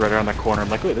 Elo's right around that corner. I'm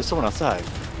like, wait, there's someone outside.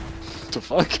 What the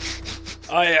fuck?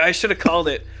 I should have called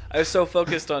it. I was so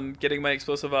focused on getting my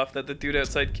explosive off that the dude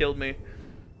outside killed me.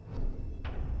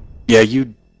 Yeah,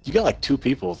 you got like 2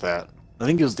 people with that. I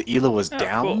think it was the Elo was Oh,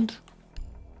 downed,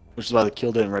 which is why the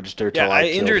kill didn't register. Yeah, Till I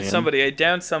killed injured him. somebody. I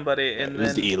downed somebody, Yeah, and it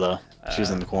was then the Ela. She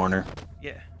was in the corner.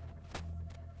 yeah.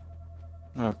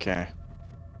 Okay.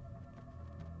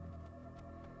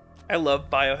 I love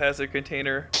Biohazard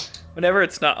Container. Whenever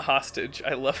it's not hostage,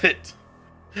 I love it.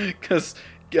 Because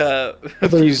abuse is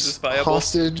There's viable.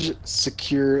 hostage,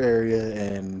 secure area,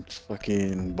 and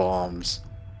fucking bombs.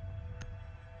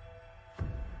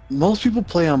 Most people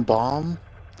play on bomb,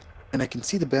 and I can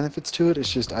see the benefits to it.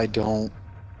 It's just I don't.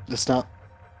 It's not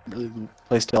really the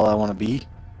playstyle I want to be.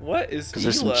 What is Because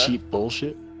there's some Ela? cheap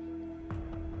bullshit.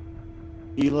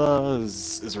 Ela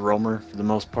is a roamer for the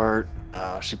most part.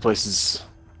 She places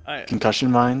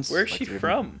concussion mines. Where's like she three of them.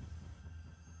 from?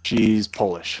 She's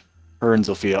Polish. Her and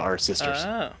Zofia are sisters.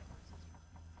 Ah.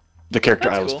 The character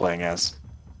That's I was cool. playing as.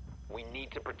 We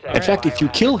need to In protect. fact, if you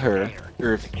biohazard kill her,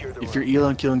 container. or Secure the if you're room.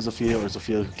 Elan killing Zofia, or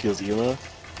Zofia kills Ela,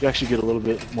 you actually get a little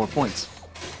bit more points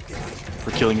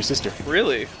for killing your sister.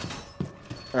 Really?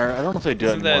 Or I don't know if they do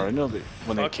that Isn't anymore. that I know that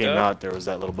when they fucked came up? out, there was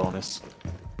that little bonus.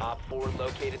 Op 4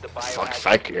 located the Fuck biohazard if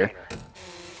I care. container.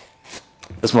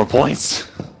 That's more points.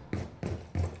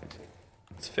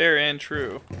 It's fair and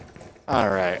true.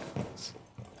 Alright.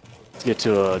 Let's get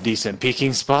to a decent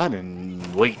peeking spot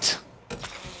and wait.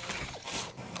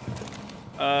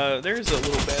 There's a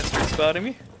little bastard spotting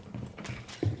me.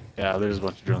 Yeah, there's a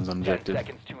bunch of drones on 10 objective.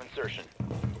 seconds to insertion.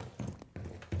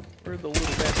 Where'd the little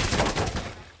bastard?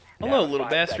 Hello, Down little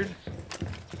 5 bastard. seconds.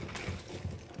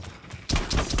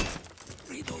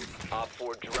 Reloading. Op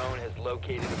 4 drone has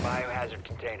located the biohazard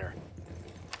container.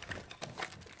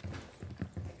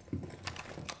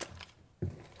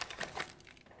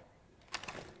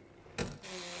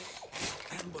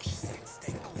 Ambush set.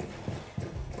 Stay clear.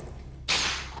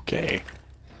 Okay.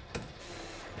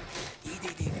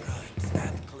 EDD prime.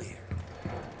 Stand clear.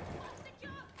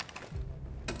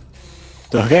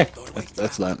 Okay. Doorway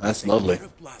That's Stay lovely. clear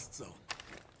of blast zone.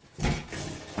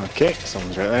 Okay,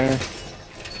 someone's right there.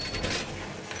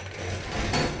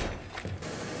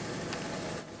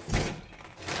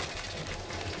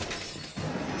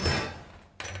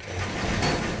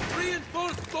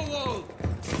 Reinforce the wall.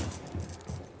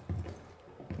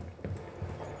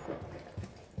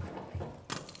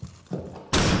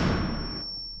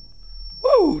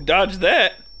 Woo! Dodge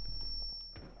that.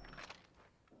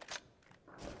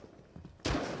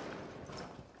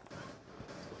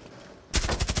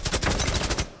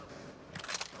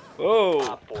 Whoa!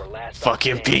 Op 4 last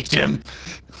Fucking standing. peeked him.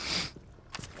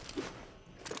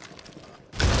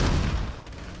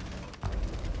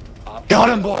 Op Got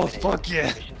 4 him both. eliminated. Fuck yeah.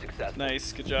 Mission successful.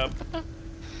 Nice, good job.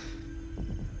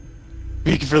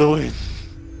 Peeking for the win.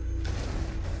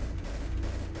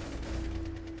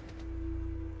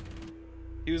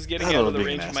 He was getting God, out I of the love being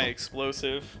range an of my asshole.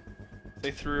 explosive.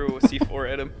 They threw a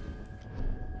C4 at him.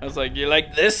 I was like, "You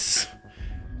like this?"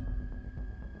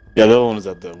 Yeah, the other one was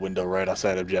at the window right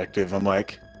outside objective. I'm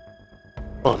like,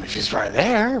 well, if he's right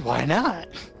there, why not?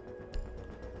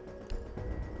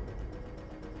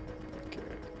 Okay.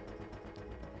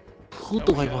 Who Oh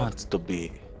do my I God. want to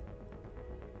be?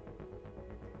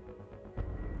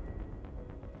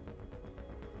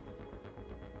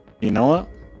 You know what?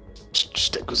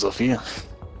 Stick with Sophia.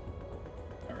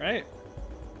 All right.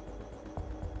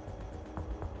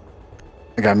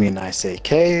 I got me a nice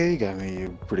AK, got me a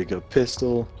pretty good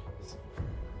pistol.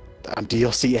 I'm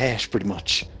DLC Ash, pretty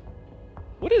much.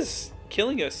 What is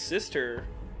killing a sister?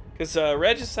 Because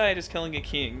Regicide is killing a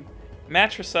king.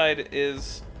 Matricide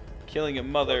is killing a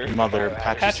mother. Mother,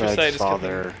 Patricide patricide, is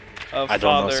father. A I don't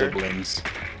know father. siblings.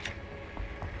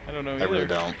 I don't know I either. really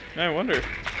don't. I wonder.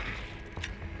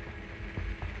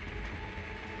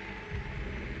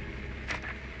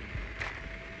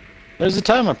 There's a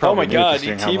time I probably my knew God,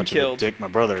 considering he how team much killed. of a dick my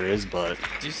brother is, but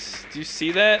Do you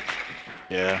see that?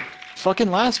 yeah.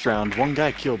 Fucking last round, one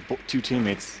guy killed two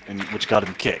teammates, and which got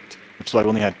him kicked. Which is why I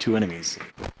only had 2 enemies.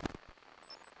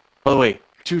 By the way,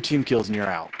 2 team kills and you're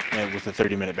out, with a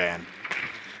 30-minute ban.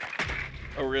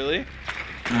 Oh, really?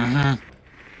 Mm-hmm.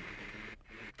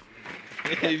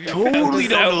 Have you Totally found this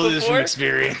don't out know this from before?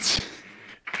 experience.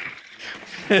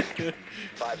 5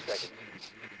 seconds.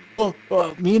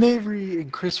 Well, me and Avery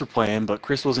and Chris were playing, but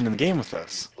Chris wasn't in the game with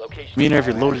us. Location Me and of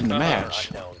Avery loaded in the biohazard match.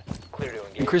 unknown. Clear to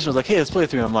engage. And Chris was like, hey, let's play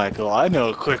through. I'm like, oh, I know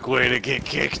a quick way to get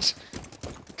kicked.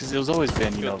 Because it was always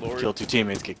been, you know, Good lord. kill 2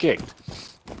 teammates, get kicked.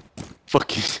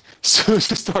 Fucking, as soon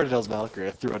as I started as Valkyrie,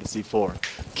 I threw out a C4,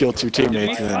 killed 2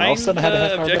 teammates, and then all of a sudden I had a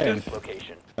find half-hour the ban.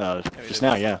 objective? Location. Just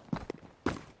now, yeah.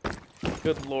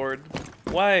 Good lord.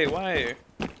 Why? Why?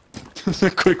 It's a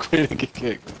quick way to get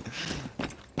kicked.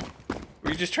 Were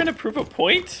you just trying to prove a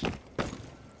point?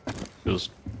 It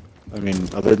was, I mean,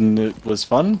 other than it was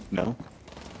fun, no.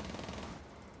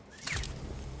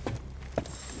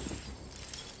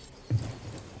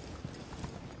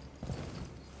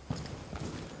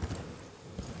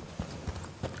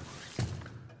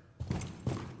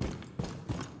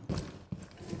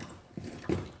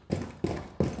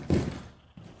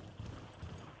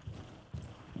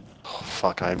 Oh,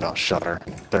 fuck, I about shut her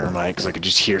thermite because I could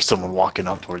just hear someone walking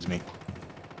up towards me.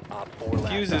 Op 4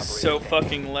 last Fuse is so operator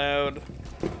fucking loud.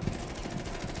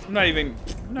 I'm not even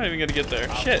gonna get there.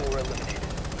 standing. Op Shit. 4 eliminated.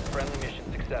 Friendly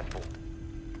mission successful.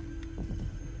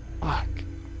 Fuck.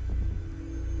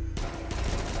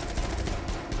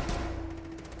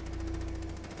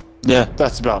 Yeah,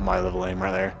 that's about my level aim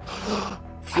right there.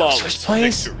 Flawless First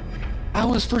place? victory. I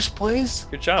was first place?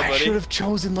 Good job, I buddy. should have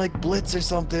chosen like Blitz or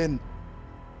something.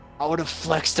 I would have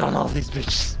flexed on all these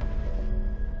bitches.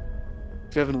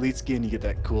 If you have an elite skin, you get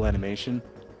that cool animation.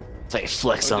 It's like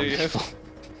flex Oh, on do you? people.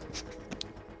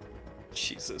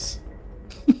 Jesus.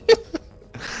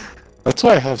 That's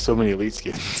why I have so many elite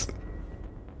skins.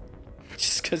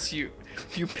 Just because you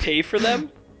pay for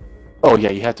them? Oh yeah,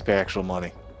 you have to pay actual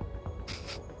money.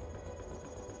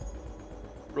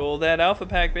 Roll that alpha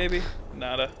pack, baby.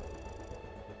 Nada.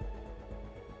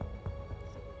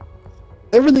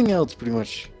 Everything else, pretty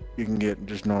much, you can get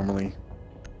just normally.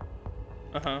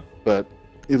 Uh-huh. But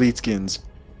elite skins,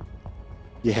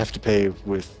 you have to pay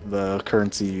with the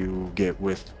currency you get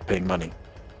with paying money,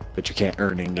 but you can't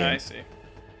earn in game. I see.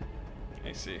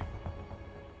 I see.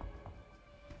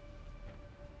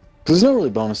 Because there's no really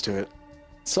bonus to it.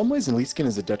 In some ways, an elite skin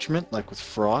is a detriment, like with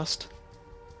Frost.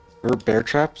 Her bear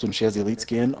traps, when she has the elite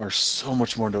skin, are so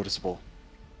much more noticeable.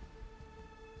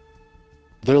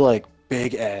 They're like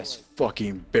big-ass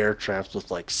fucking bear traps with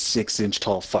like 6-inch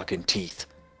tall fucking teeth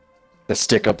that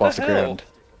stick up off the hell? ground.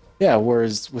 Yeah,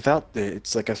 whereas without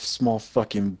it's like a small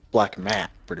fucking black mat,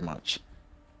 pretty much.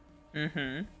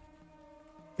 Mm-hmm.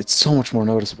 It's so much more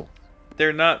noticeable.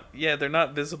 They're not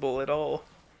visible at all.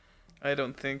 I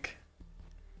don't think.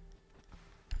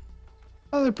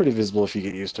 Oh, they're pretty visible if you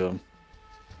get used to them.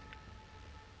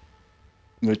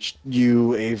 Which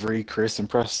you, Avery, Chris, and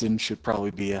Preston should probably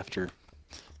be after.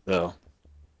 Though.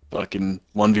 Fucking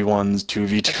 1v1s,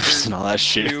 2v2s, and all that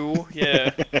shit.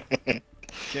 Yeah.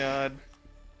 God.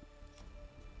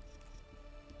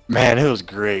 Man, it was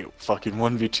great. Fucking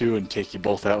 1v2 and take you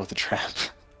both out with a trap.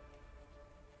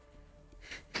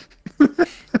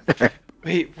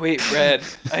 Wait, Brad.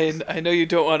 I know you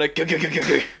don't want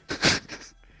to.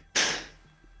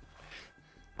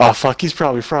 Oh, fuck, he's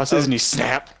probably Frost, isn't he?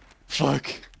 Snap.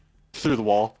 Fuck. Through the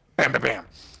wall. Bam, bam, bam.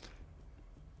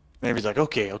 And Avery's like,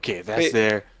 okay, that's Wait.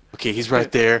 there. Okay, he's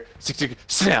right there.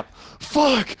 Snap.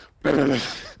 Fuck. Bam, bam, bam.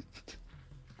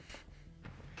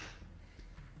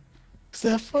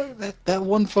 That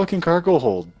one fucking cargo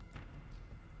hold.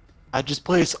 I just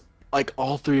place like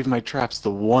all 3 of my traps the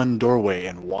one doorway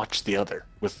and watch the other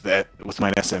with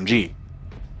my SMG.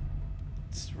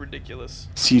 It's ridiculous.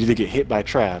 So you either get hit by a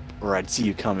trap, or I'd see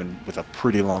you coming with a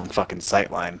pretty long fucking sight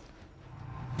line.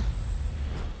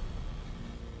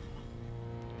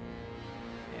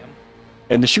 Damn.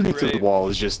 And the shooting through the Right. wall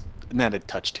is just an added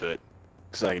touch to it,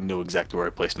 because I knew exactly where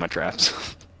I placed my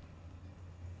traps.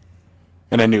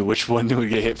 And I knew which one would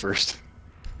get hit first.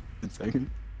 And second.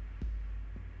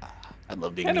 I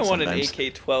love being I don't me want an sometimes.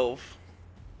 AK-12.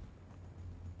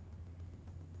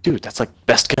 Dude, that's like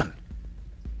best gun.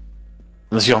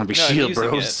 Unless you want to be No, I'm shield using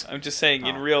bros. it. I'm just saying,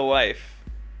 in Oh. real life.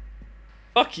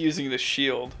 Fuck using the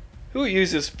shield. Who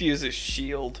uses Fuse's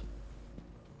shield?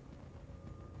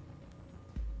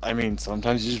 I mean,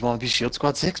 sometimes you just want to be Shield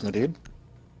Squad 6, my dude.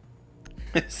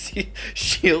 See,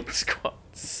 Shield Squad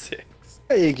 6.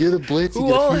 Hey, you get a Blitz, you Who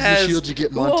get all a Fuse has... Shield, you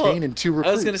get who all- Montaigne, and 2 recruits.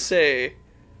 I was gonna say...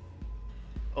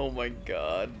 Oh my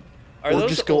god. Are Or those...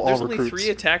 just go all there's only recruits.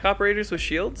 3 attack operators with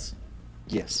shields?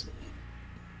 Yes.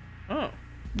 Oh.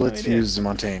 Blitz, idea. Fuse, and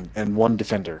Montaigne, and 1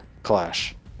 Defender.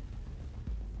 Clash.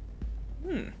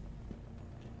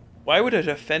 Why would a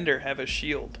defender have a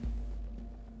shield?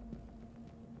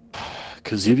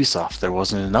 Because Ubisoft, there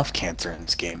wasn't enough cancer in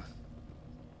this game.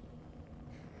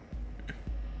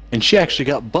 And she actually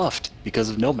got buffed because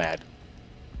of Nomad.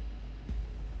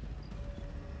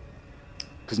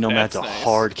 Because Nomad's That's a nice.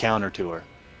 hard counter to her.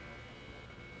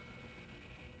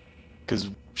 Because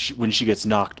when she gets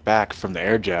knocked back from the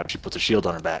air jab, she puts a shield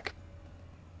on her back.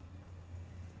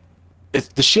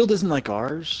 The shield isn't like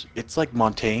ours. It's like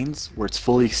Montaigne's, where it's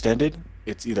fully extended.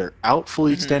 It's either out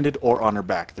fully extended or on her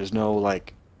back. There's no,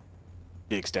 like,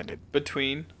 be extended.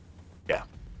 Between? Yeah.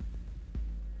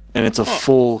 And it's a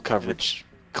full coverage,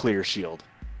 clear shield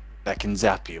that can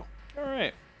zap you.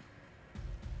 Alright.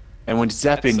 And when it's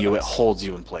zapping you, it sucks. holds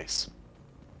you in place.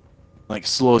 Like,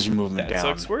 slows your movement That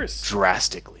down sucks worse.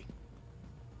 drastically.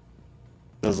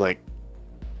 It was like,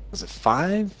 was it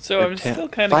 5? So or I'm 10? still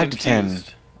kind of 5 confused.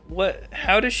 to 10.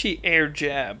 How does she air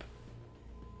jab?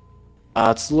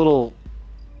 It's a little,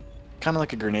 kind of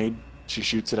like a grenade. She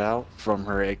shoots it out from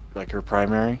her, like, her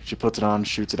primary. She puts it on,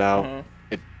 shoots it out. Uh-huh.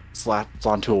 It slaps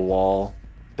onto a wall.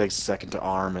 Takes a second to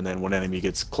arm, and then when enemy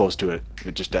gets close to it,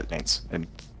 it just detonates and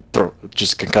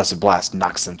just concussive blast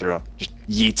knocks them through. Just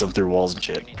yeets them through walls and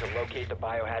You shit. need to locate the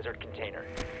biohazard container.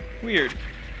 Weird.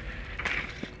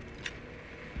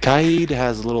 Kaid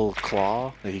has a little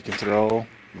claw that he can throw,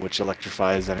 which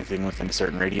electrifies anything within a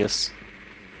certain radius,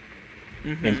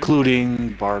 including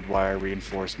barbed wire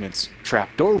reinforcements,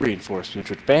 trapdoor reinforcements,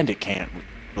 which Bandit can't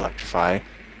electrify,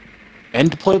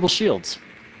 and deployable shields.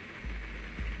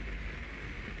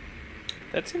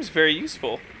 That seems very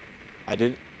useful. I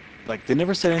didn't like they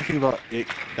never said anything about it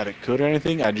that it could or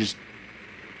anything. I just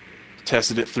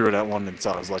tested it, threw it at one, and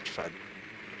saw it was electrified.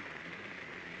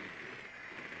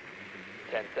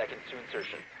 10 seconds to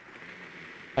insertion.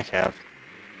 I have.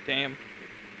 Damn.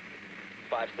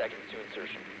 5 seconds to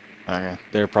insertion. Okay,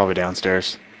 they're probably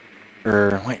downstairs.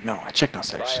 Or wait, no, I checked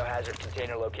downstairs. Biohazard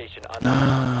container location Ah,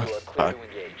 unknown. You are clear fuck. to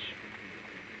engage.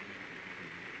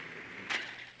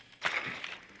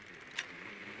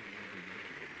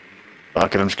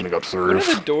 Fuck it, I'm just gonna go up to the One of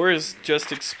roof. the doors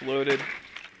just exploded.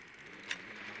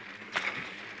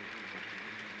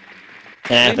 Are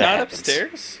they that not happens.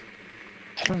 upstairs?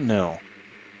 I don't know.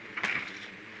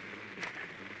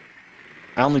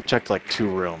 I only checked like 2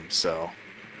 rooms, so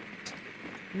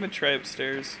I'm gonna try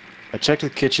upstairs. I checked the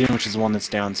kitchen, which is the one that's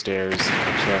downstairs.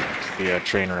 I checked the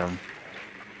train room.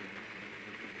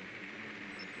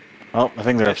 Oh, I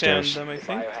think they're I found upstairs. them, I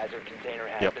think. Biohazard container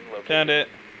has Yep. been located. Found it.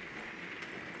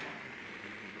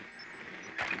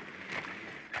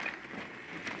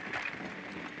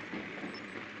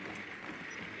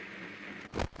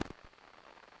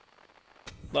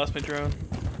 Lost my drone.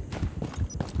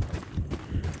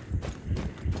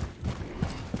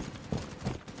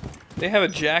 They have a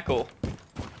jackal.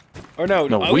 Or no,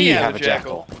 No, we have a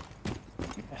jackal.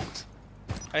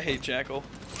 I hate jackal.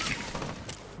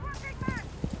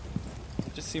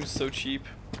 Just seems so cheap.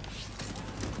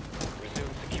 Resume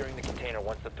securing the container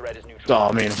once the threat is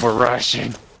neutralized. Oh man, if we're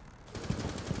rushing.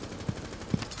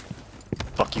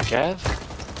 Fuck you, Cav.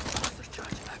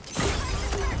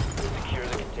 Secure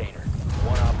the container.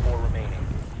 1 op 4 remaining.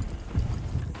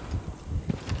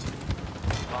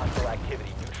 Hostile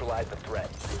activity. Neutralize the threat.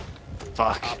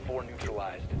 Fuck. Op 4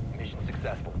 neutralized. Mission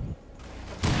successful.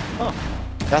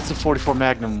 That's a 44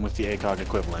 Magnum with the ACOG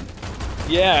equivalent.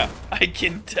 Yeah, I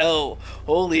can tell.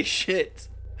 Holy shit.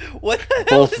 What the Both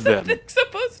hell is of that them. thing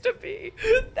supposed to be?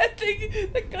 That thing,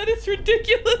 that gun is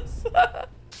ridiculous.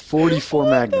 44 What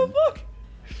Magnum. the fuck?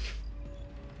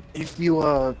 If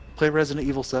you play Resident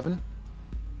Evil 7,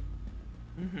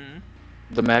 Mm-hmm.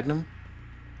 the Magnum,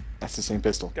 that's the same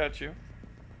pistol. Got you.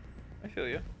 I feel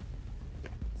you.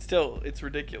 Still, it's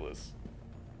ridiculous.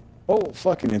 Oh,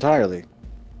 fucking entirely.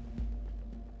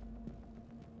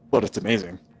 But it's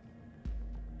amazing.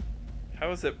 How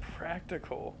is it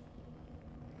practical?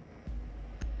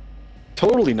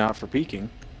 Totally not for peeking.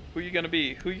 Who you gonna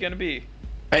be? Who you gonna be?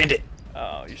 Bandit.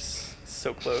 Oh, you're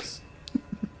so close.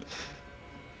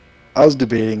 I was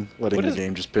debating letting What the is-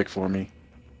 game just pick for me.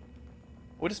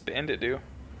 What does Bandit do?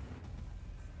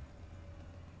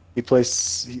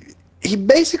 He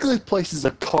basically places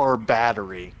a car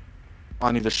battery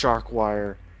on either shark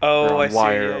wire Oh, or I on see.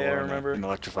 wire Yeah, I or remember. and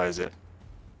electrifies it.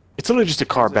 It's literally just a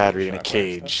car Is it like battery in a shark wire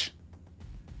cage.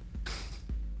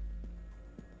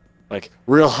 Like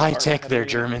real high tech there, battery in a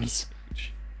Germans.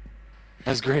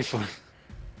 That's great for.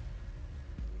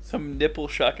 Some nipple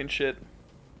shocking shit.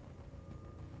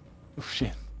 Oh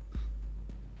shit.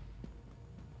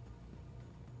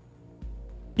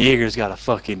 Jaeger's got a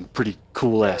fucking pretty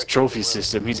cool ass trophy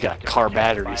system. He's got car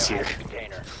batteries here. Biohazard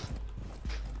container.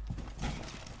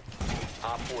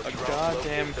 Op 4 A drone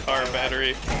goddamn located the car biohazard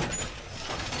battery. container.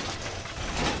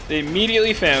 They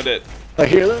immediately found it. Like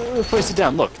here, let's place it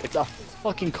down. Look, it's a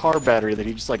fucking car battery that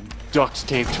he just like duct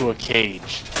taped to a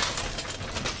cage.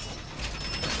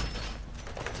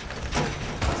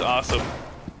 It's awesome.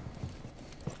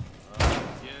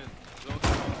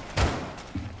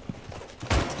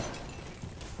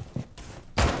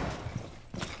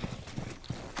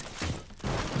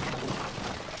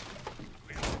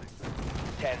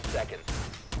 10 seconds.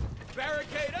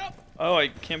 Barricade up! Oh, I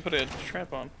can't put a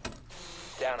trap on.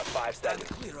 Down to 5 Stand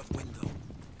seconds. clear of window.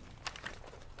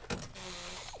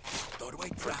 Doorway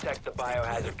trap. Protect the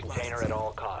biohazard container at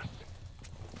all costs.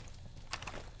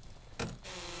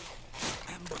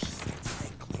 Ambush set. Stay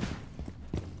clear.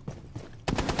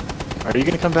 Are you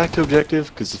gonna come back to objective?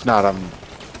 Because if not, I'm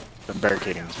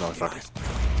barricading this motherfucker. Eyes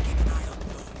closed. Keep an eye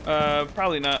on door.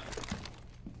 Probably not.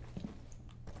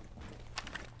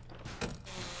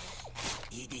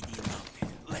 EDD mounted.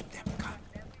 Let them come.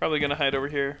 Probably gonna hide over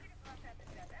here.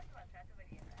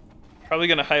 Probably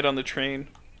gonna hide on the train.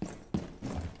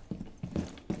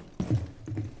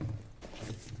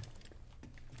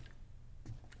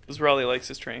 Because Raleigh likes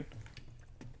his train.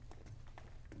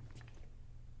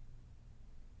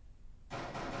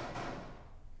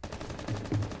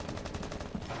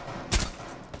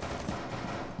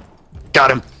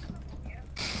 Got him.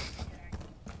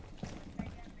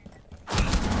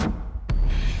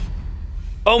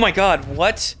 Oh my god,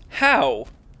 what? How?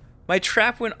 My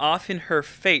trap went off in her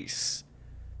face.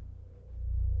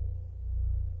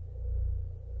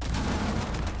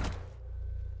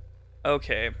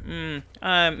 Okay.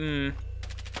 I'm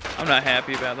not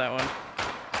happy about that one.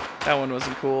 That one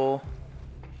wasn't cool.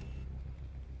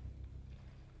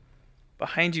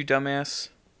 Behind you, dumbass.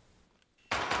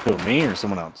 Who, me or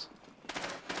someone else?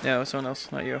 No, someone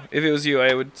else, not you. If it was you,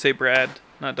 I would say Brad,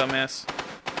 not dumbass.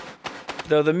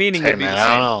 Though the meaning Hey would be man, the I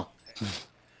same. don't know.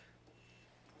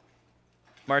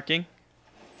 Marking.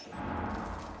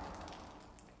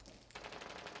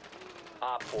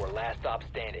 Op 4, last stop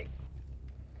standing.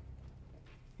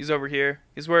 He's over here.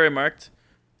 He's where I marked.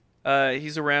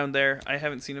 He's around there. I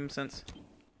haven't seen him since.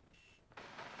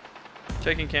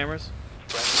 Checking cameras.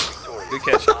 Friendly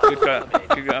Good catch. Good cut.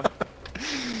 Good job.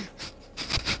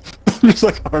 It's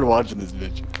like hard watching this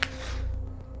bitch.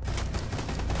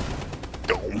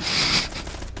 Dome.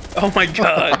 Oh my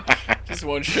god. Just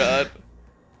one shot.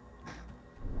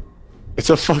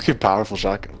 It's a fucking powerful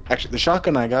shotgun. Actually, the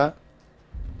shotgun I got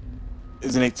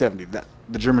is an 870.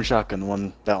 The German shotgun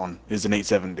one, that one is an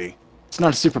 870. It's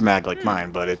not a super mag like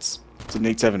mine, but it's an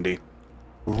 870.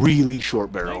 Really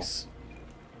short barrel Nice.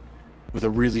 with a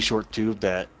really short tube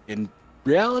that, in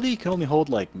reality, can only hold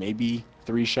like maybe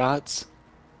 3 shots.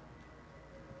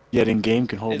 Yet in game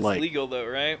can hold It's like legal though,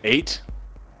 right? 8.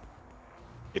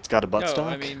 It's got a No,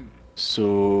 buttstock, I mean,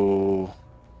 so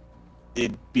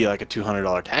it'd be like a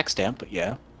 $200 tax stamp. But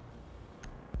yeah.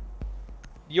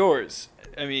 yours.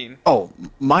 I mean, Oh,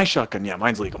 my shotgun, yeah,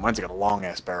 mine's legal. Mine's got a long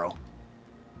ass barrel.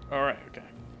 alright, okay.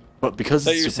 But because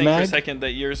I thought it's you were super saying for a mag, second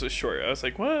that yours was short. I was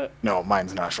like, what? no,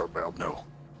 mine's not short barreled. No,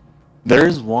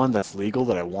 there's one that's legal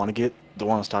that I want to get. The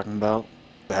one I was talking about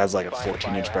that has like a Find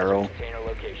 14-inch biohazard barrel. container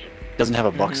location. Doesn't have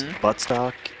a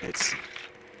buttstock. It's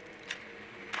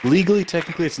legally,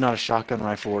 technically, it's not a shotgun,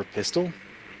 rifle, or pistol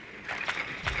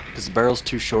because the barrel's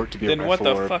too short to be Then a what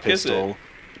rifle the or a fuck is it? pistol.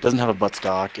 It doesn't have a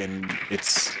buttstock, and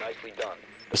it's Nicely done.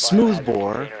 a smooth Biohazard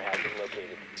bore, container has been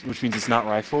located. which means it's not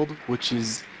rifled. Which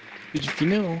is, if you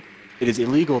know, it is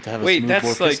illegal to have a Wait, smooth that's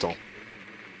bore like- pistol.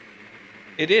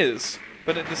 It is,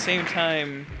 but at the same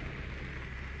time,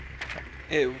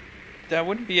 that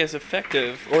wouldn't be as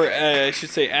effective, or I should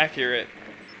say accurate.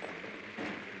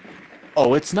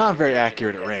 Oh, it's not very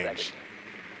accurate at range.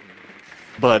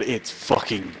 But it's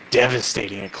fucking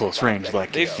devastating at close range.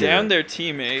 Like They've if you're- downed their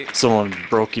teammate. someone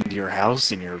broke into your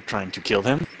house and you're trying to kill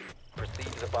them. Proceed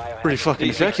to the biohazard. Pretty fucking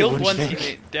They effective. killed wouldn't one you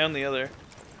think? teammate, down the other.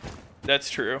 That's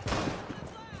true.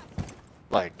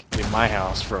 Like in my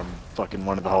house from fucking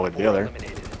one of the hallway to the other.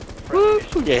 Eliminated. Woo,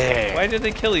 Friendly yeah. Why did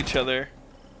they kill each other?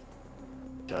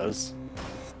 It does.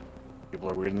 People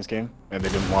are weird in this game, and they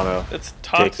didn't want to. That's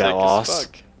toxic that loss. as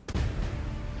fuck.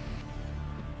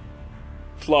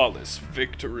 Flawless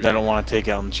victory. They don't want to take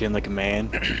out on the chin like a man.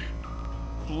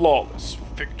 Flawless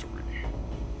victory.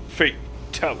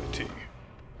 Fatality.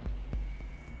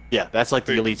 Yeah, that's like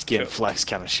the Big elite skin kill. flex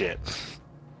kind of shit.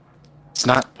 It's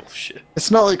not. Bullshit.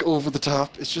 It's not like over the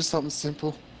top. It's just something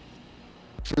simple.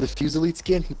 For the Fuse Elite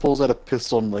skin, he pulls out a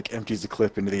pistol and like empties the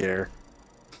clip into the air.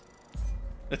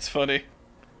 That's funny.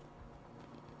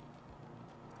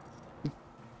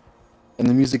 And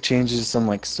the music changes to some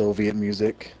like Soviet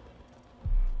music.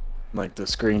 Like the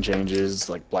screen changes,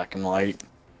 like black and white,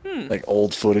 like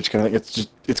old footage kind of.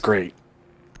 It's great.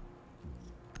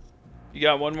 You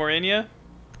got one more in ya?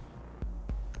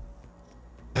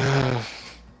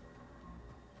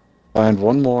 Find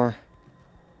one more.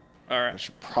 I Alright.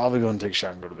 should probably go and take a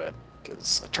shower and go to bed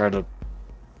because I try to.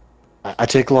 I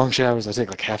take long showers. I take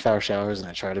like half-hour showers, and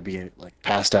I try to be like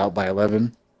passed out by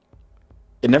 11.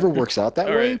 It never works out that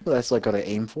way, Alright. but that's like what I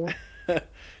aim for.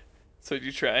 So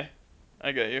you try.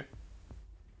 I got you.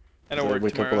 I don't So I work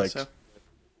wake up tomorrow, like so.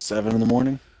 7 in the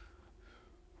morning.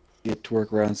 Get to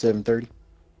work around 7:30.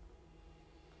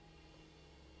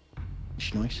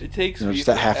 Nice. It takes You know, me just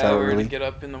that an half hour hour early. to get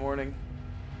up in the morning.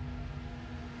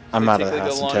 I'm I out take of the like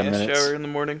house the in 10 longest minutes. shower in the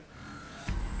morning.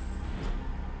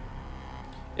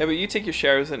 Yeah, but you take your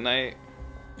showers at night.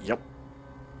 Yep.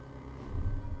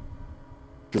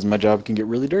 Because my job can get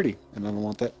really dirty, and I don't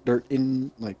want that dirt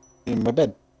in my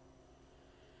bed.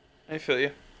 I feel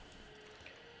you.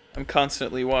 I'm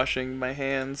constantly washing my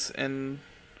hands and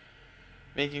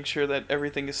making sure that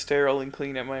everything is sterile and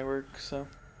clean at my work. So.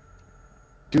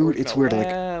 Dude, it's weird.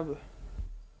 Lab.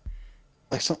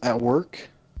 At work,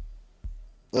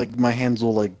 like my hands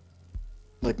will like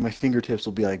my fingertips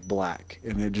will be like black,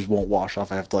 and it just won't wash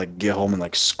off. I have to like get home and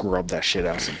like scrub that shit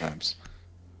out sometimes.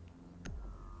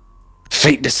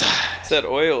 Fate decides. It's that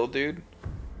oil, dude.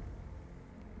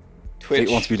 Twitch. Fate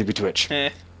wants me to be Twitch. Eh.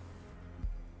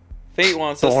 Fate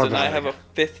wants Don't us worry to not about have it. a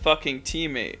fifth fucking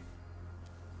teammate.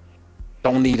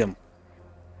 Don't need him.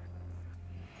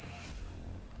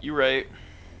 You right.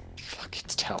 Fuck,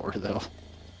 it's tower though.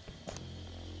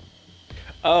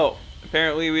 Oh,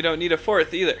 apparently we don't need a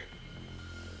fourth either.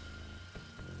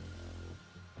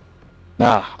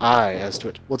 Nah, I as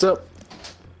Twitch. What's up?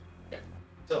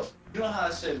 So, you know how I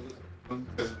said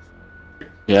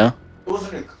Yeah? it was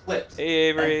an eclipse. Hey,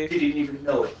 Avery. I didn't even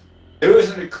know it. There was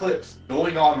an eclipse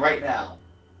going on right now,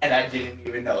 and I didn't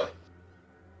even know it.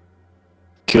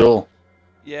 Cool.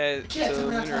 Yeah, it's Yeah, a so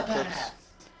that's lunar not bad. eclipse.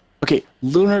 Okay,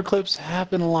 lunar eclipse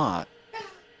happen a lot.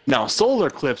 Now, solar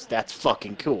eclipse, that's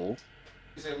fucking cool.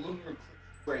 It's a lunar eclipse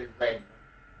where it rained.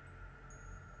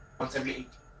 Once every 18.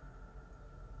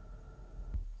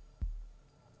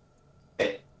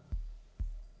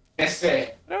 That's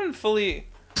it.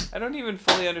 I don't even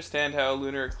fully understand how a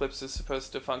lunar eclipse is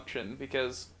supposed to function,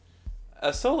 because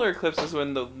a solar eclipse is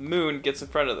when the moon gets in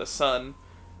front of the sun,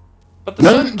 but the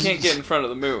No, sun can't get in front of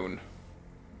the moon.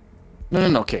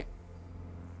 No, okay.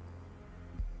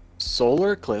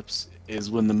 Solar eclipse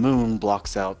is when the moon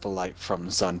blocks out the light from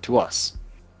the sun to us.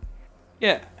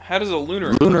 Yeah, how does a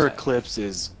lunar Lunar happen? eclipse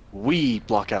is we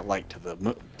block out light to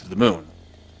the moon.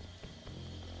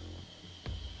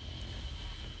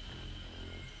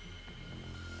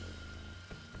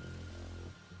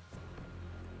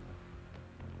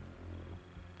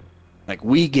 Like,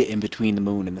 we get in between the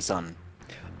moon and the sun.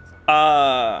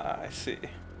 Ah, I see.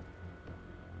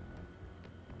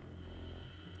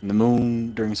 And the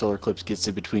moon during solar eclipse gets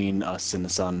in between us and the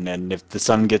sun, and if the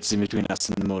sun gets in between us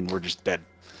and the moon, we're just dead.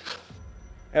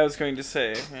 I was going to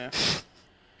say, yeah.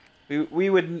 We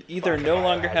would either no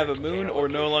longer have a moon or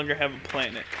no longer have a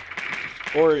planet.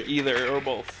 Or either, or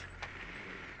both.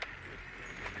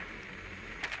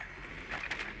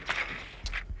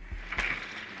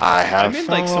 I have I'm in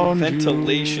like some found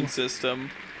ventilation you.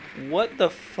 system. What the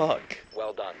fuck?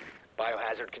 Well done.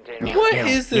 Biohazard container. What Meow,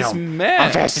 is this meow. map?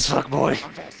 I'm fast as fuck, boy.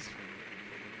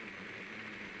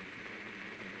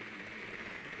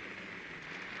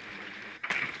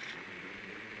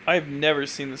 I've never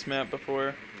seen this map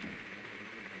before.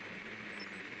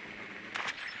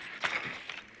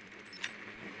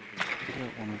 I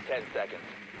don't wanna- 10 seconds.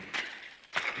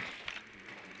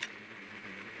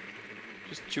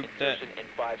 Just juke that. Insertion in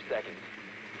 5 seconds.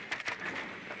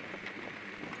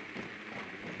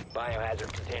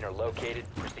 Biohazard container located.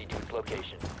 Proceed to its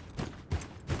location.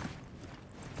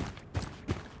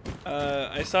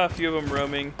 I saw a few of them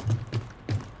roaming.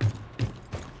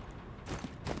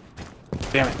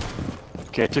 Damn it.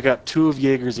 Okay, I took out 2 of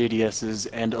Jaeger's ADSs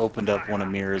and opened up one of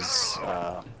Mir's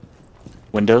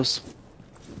windows.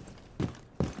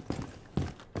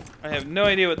 I have no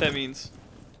idea what that means.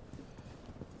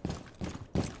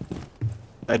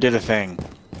 I did a thing.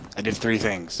 I did 3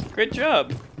 things. Great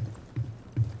job.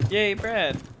 Yay,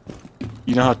 Brad.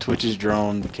 You know how Twitch's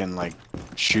drone can, like,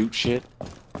 shoot shit?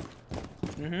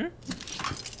 Mm-hmm.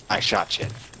 I shot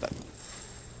shit. But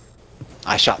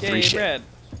I shot 3 Yay, shit. Brad.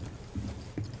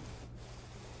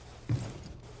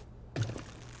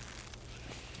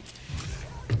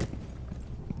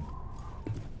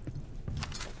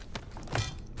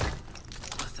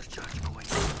 Cluster charge going.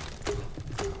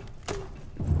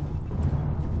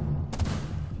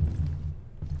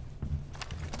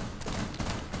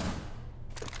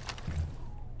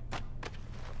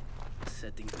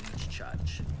 Setting breach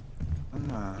charge.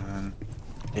 Come on.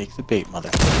 Take the bait, mother.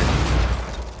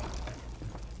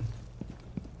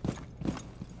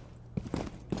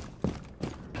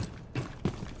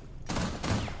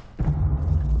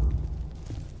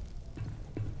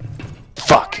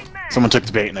 Fuck! Someone took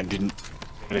the bait and I didn't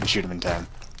shoot him in time.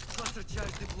 Cluster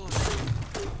charge deployed.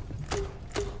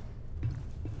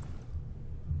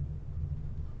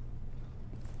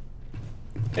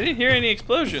 I didn't hear any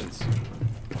explosions.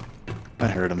 I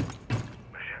heard him.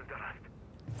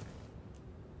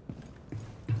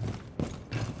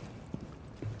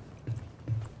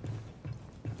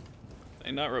 Did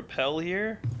I not repel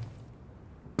here?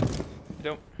 I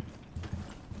don't.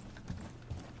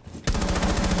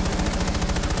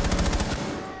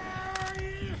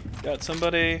 Got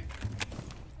somebody.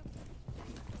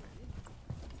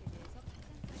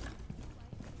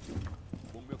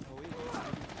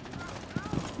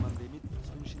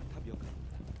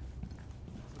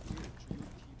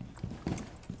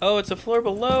 Oh, it's a floor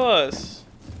below us.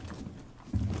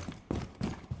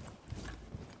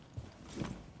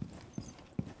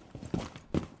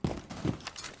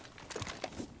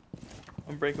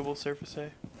 Unbreakable surface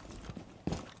A.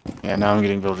 Yeah, now I'm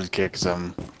getting voted kick because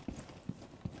I'm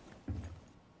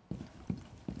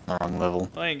wrong level.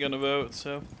 I ain't gonna vote,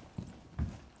 so.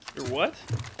 You're what?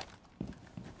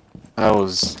 I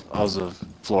was a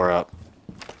floor up.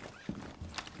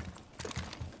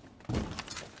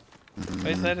 Why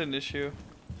is that an issue?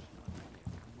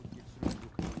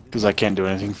 Because I can't do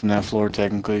anything from that floor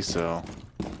technically, so.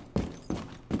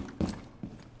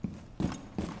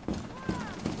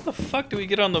 How the fuck do we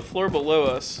get on the floor below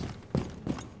us?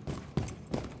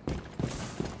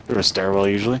 There's a stairwell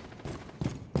usually.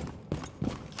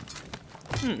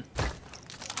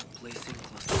 Placing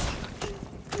cluster charge.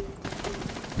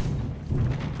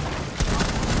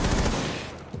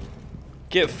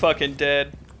 Get fucking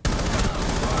dead.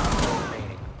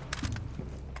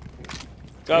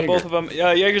 Got both of them.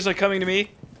 Yeah, Jaegers are coming to me.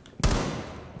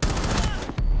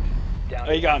 Down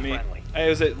Oh, he got me. friendly. I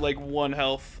was at like 1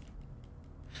 health.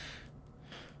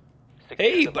 Secure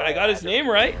Hey, the but I got his biohazard name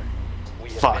right. container. We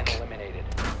have Fuck. been eliminated.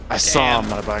 I saw Damn.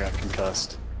 him, but I got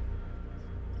concussed.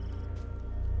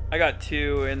 I got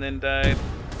 2 and then died.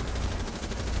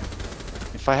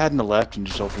 If I hadn't have left and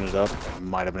just opened it up, I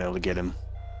might have been able to get him.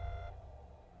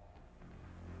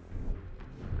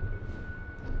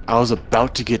 I was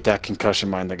about to get that concussion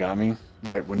mine that got me,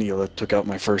 right when Neela took out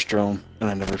my first drone, and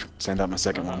I never sent out my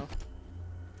second one.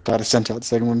 If I'd have sent out the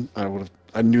second one,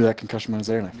 I knew that concussion mine was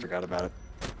there, and I forgot about it.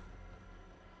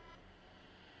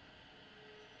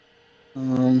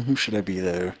 Who should I be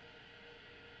there?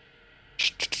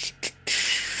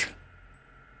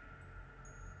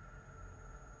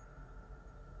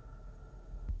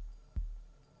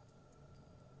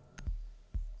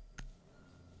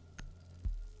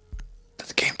 Let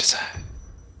the game decide.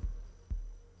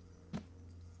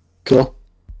 Cool.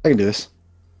 I can do this.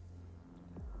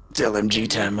 It's LMG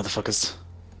time, motherfuckers.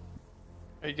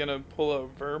 Are you gonna pull a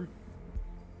verb?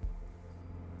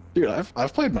 Dude,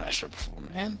 I've played Maestro before,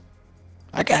 man.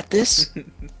 I got this.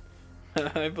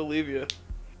 I believe you.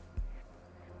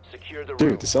 Secure the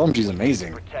room. Dude, this LMG is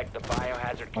amazing. Protect the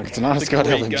biohazard Like, it's container. an honest god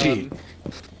Great LMG. gun.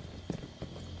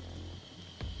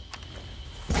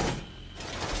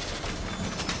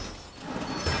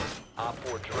 Op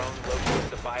 4 drone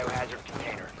located the biohazard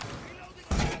container.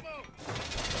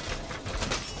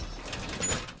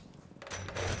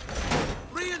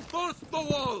 Reinforce the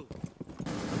wall!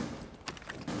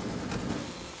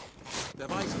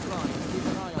 Device prime. Keep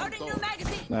an eye on Loading new those.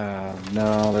 magazine.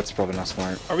 No, that's probably not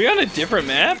smart. Are we on a different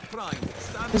map? Prime.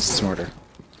 Stand This is smarter.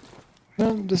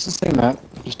 No, this is the same map,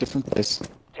 just different place.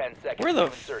 10 seconds Where the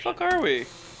to insertion. fuck are we?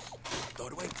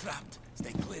 Doorway trapped.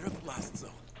 Stay clear of blast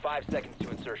zone. 5 seconds to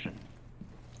insertion.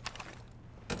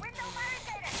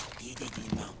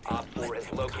 EDD mounted. Op 4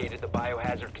 has located the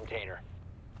biohazard container.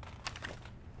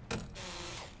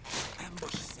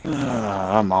 Ambush set.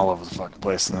 I'm all over the fucking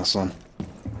place in this one.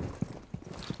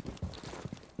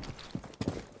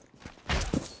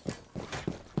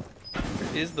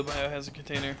 Where is the biohazard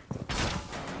container?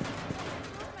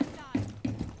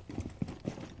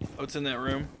 Oh, it's in that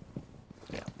room.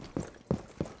 Yeah.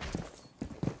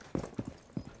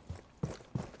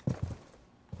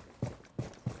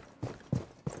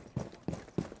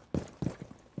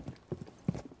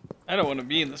 I don't want to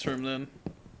be in this room then.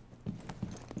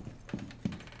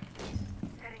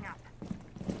 Setting up.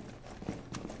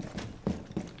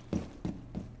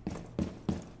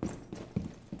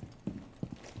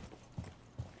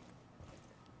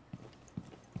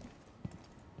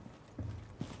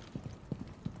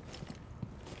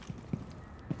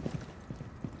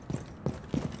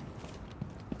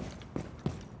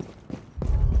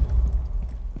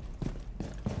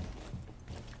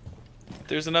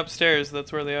 There's an upstairs,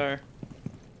 that's where they are.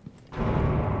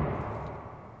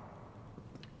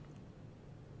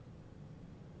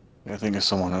 I think there's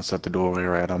someone else at the doorway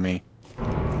right on me.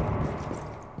 Can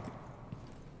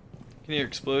you hear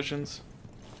explosions?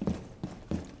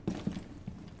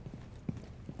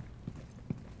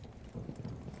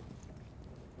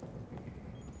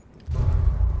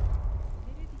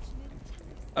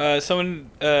 Someone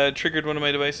triggered one of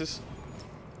my devices.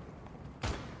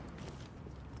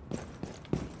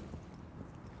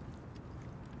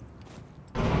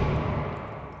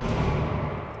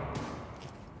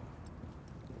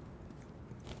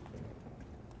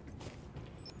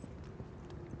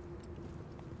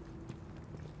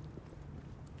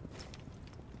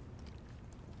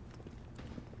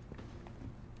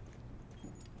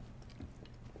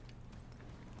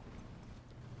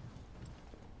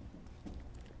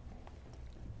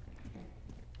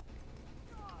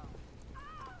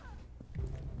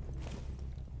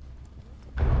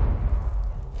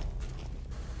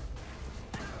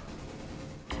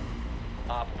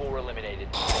 Op 4 eliminated.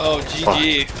 Oh,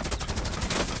 GG.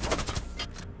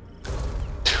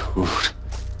 Dude.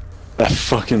 That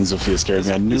fucking Zofia scared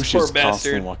me. I knew this she was poor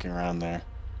constantly bastard. walking around there.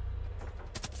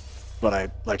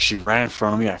 But she ran in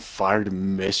front of me, I fired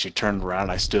and missed, she turned around,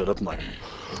 I stood up and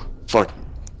fuck.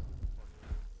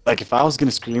 Like, if I was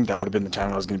gonna scream, that would have been the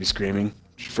time I was gonna be screaming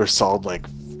for a solid,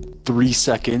 3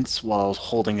 seconds while I was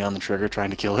holding down the trigger trying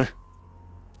to kill her.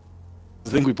 I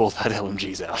think we both had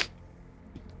LMGs out.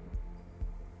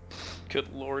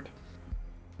 Good lord.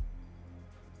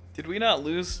 Did we not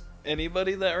lose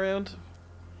anybody that round?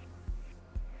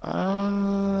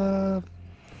 I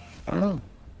don't know.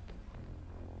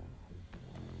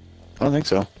 I don't think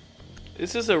so.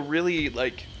 This is a really,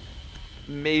 like,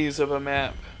 maze of a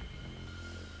map.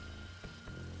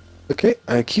 Okay,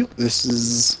 cute. This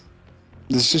is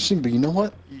interesting, but you know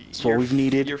what? It's what we've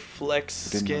needed. Your flex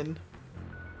skin.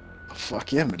 Oh,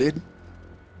 fuck yeah, dude.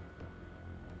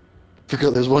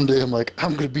 Forgot there's one day I'm like,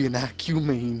 I'm gonna be an IQ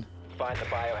main. Find the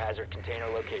biohazard container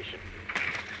location.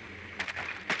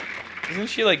 Isn't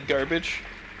she like garbage?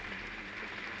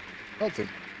 Oh, the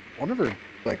one of her,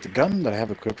 like the gun that I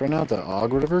have equipped right now, the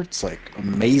AUG whatever, it's like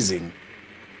amazing.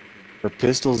 Her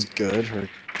pistol's good. Her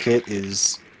kit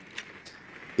is,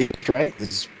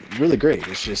 it's really great.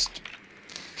 It's just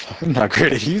I'm not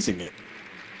great at using it.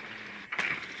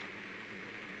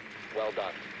 Well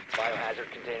done.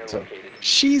 Biohazard container So located.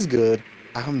 she's good.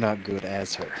 I'm not good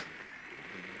as her.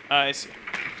 I see.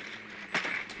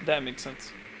 That makes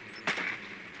sense.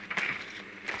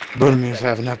 But I mean, if I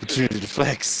have an opportunity to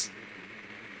flex,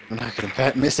 I'm not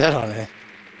gonna miss out on it.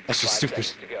 That's just 5 stupid.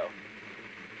 seconds to go.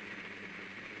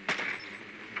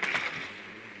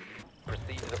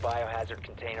 Proceed to the biohazard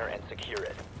container and secure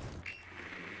it.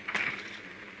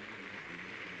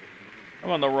 I'm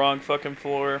on the wrong fucking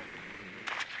floor.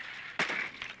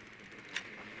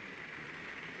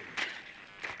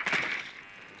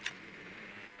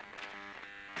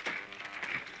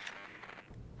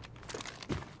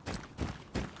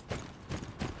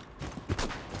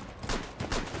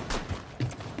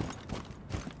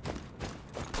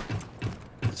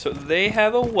 So they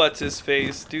have a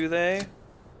what's-his-face, do they?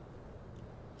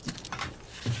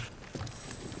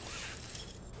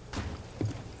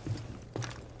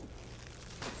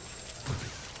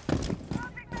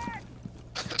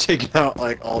 Taking out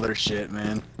like all their shit,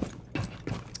 man.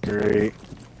 It's great.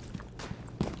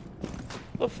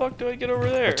 The fuck do I get over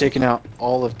there? Taking out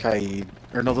all of Kaid.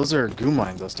 Or no, those are goo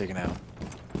mines I was taking out.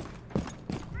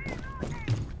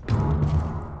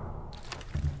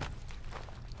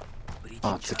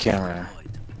 Oh, it's the camera.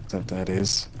 Is that what that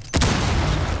is?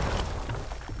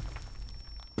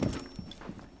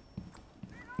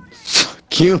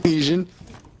 Fuck you, Legion.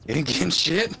 You ain't getting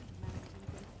shit.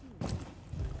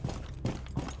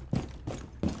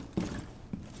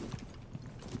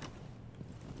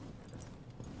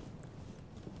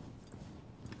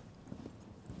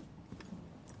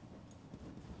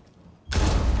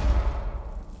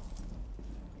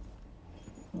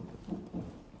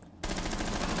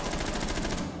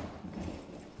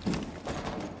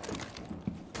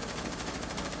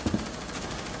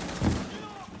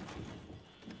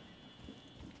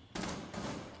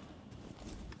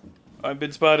 I've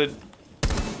been spotted.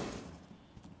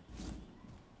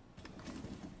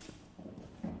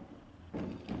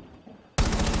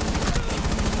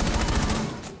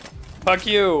 Fuck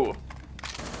you!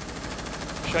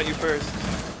 Shot you first.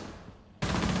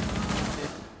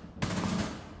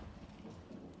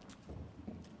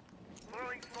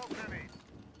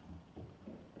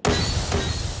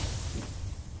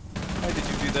 Why did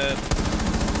you do that?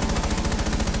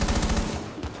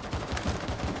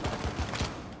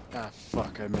 Ah,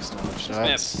 fuck, I missed all the This map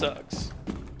shots. sucks.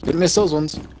 Didn't miss those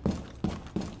ones.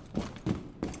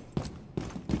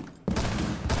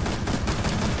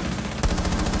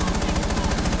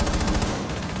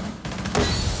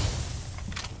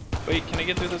 Wait, can I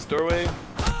get through this doorway?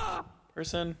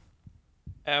 Person?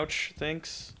 Ouch,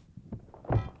 thanks.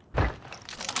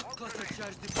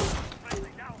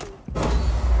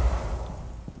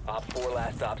 Op 4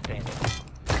 last stop standing.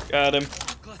 Got him.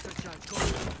 Secure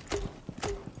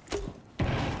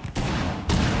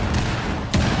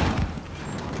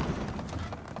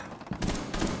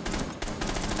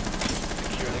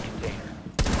the container.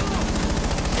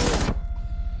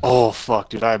 Oh, fuck,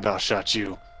 dude, I about shot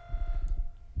you.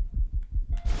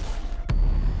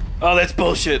 Oh, that's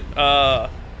bullshit.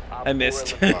 Op I 4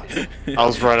 missed. eliminated. I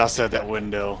was right outside that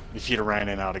window. If he'd have ran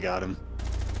in, I would have got him.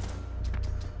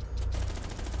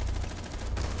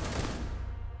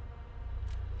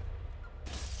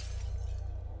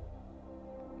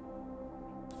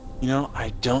 You know, I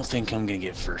don't think I'm gonna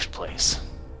get first place.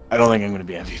 I don't think I'm gonna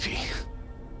be MVP.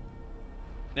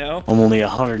 No? I'm only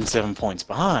 107 points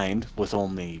behind with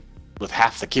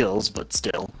half the kills, but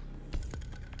still.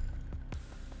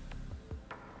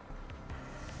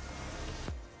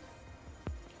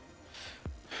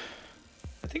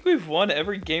 I think we've won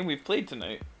every game we've played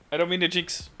tonight. I don't mean to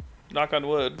jinx, knock on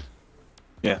wood.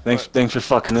 Yeah, thanks for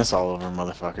fucking this all over,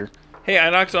 motherfucker. Hey, I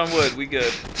knocked on wood. We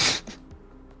good.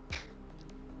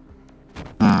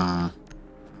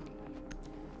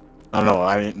 I don't know.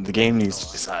 I mean, the game needs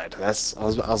to decide. I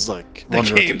was like, The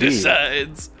wondering what game to be.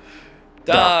 decides.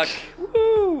 Doc.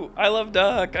 Woo! I love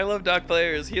Doc. I love Doc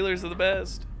players. Healers are the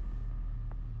best.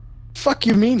 Fuck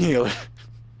you, mean healer.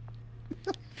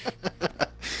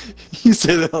 You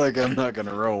say that like I'm not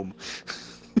gonna roam.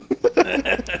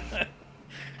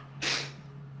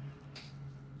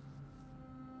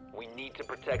 We need to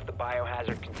protect the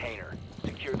biohazard container.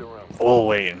 Secure the room. Oh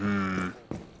wait,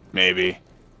 maybe.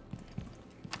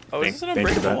 Oh, is this an Think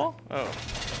unbreakable about it. wall? Oh.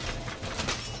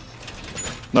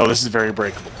 No, this is very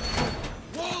breakable.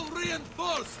 Wall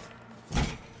reinforced!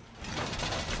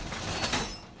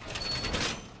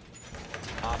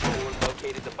 Op 4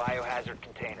 located the biohazard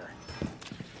container.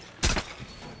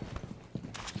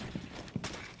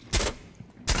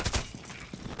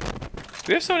 Do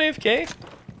we have someone AFK? I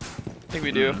think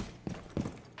we do.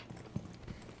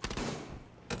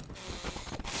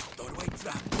 Doorway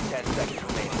trapped. 10 seconds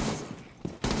remaining.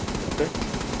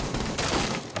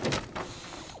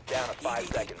 Down to 5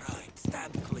 seconds. Right,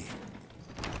 stand clear.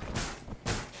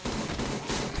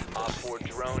 Op 4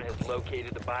 drone has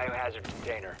located the biohazard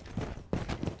container.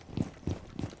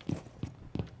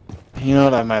 You know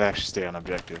what? I might actually stay on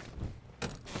objective.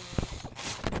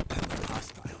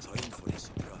 Hostiles are in for this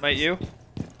surprise. Might you?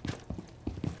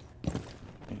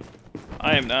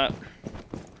 I am not.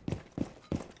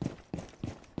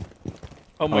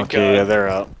 Oh my Okay, god. yeah, they're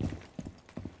up.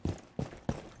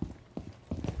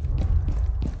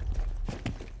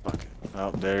 Fuck it.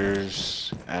 Oh,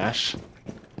 there's Ash.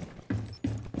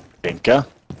 Binka.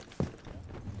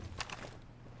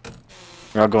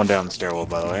 We're all going down the stairwell,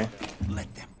 by the way.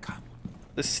 Let them come.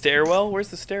 The stairwell? Where's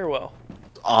the stairwell?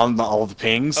 On all the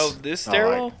pings. Oh, this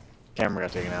stairwell? like, camera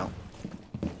got taken out.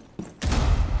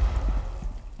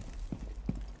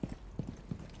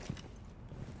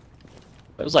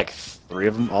 There's like 3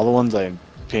 of them. All the ones I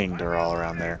pinged are all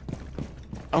around there.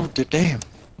 Oh, damn.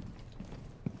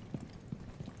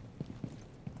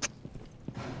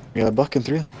 We got a buck and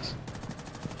 3 of those.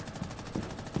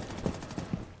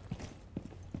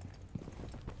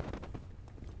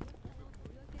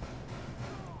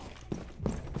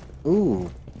 Ooh,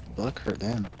 Buck hurt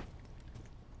them.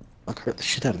 Buck hurt the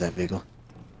shit out of that Beagle.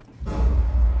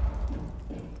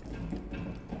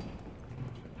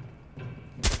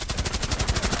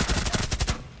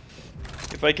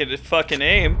 If I could fucking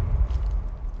aim.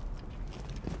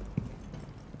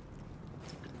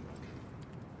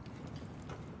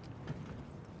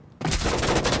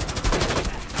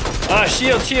 Ah,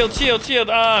 shield, shield, shield, shield.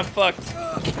 Ah, I'm fucked.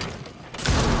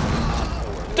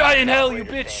 Die in hell, you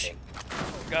bitch.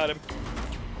 Got him.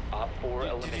 Op 4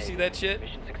 eliminated. Did you see that shit?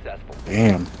 Mission successful.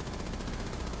 Damn.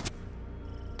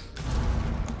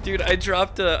 Dude, I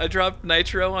dropped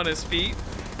nitro on his feet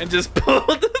and just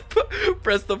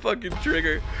pressed the fucking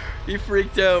trigger. He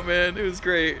freaked out, man. It was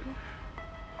great.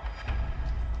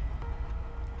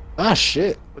 Ah,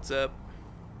 shit. What's up?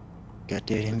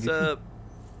 Goddamn What's MVP. up?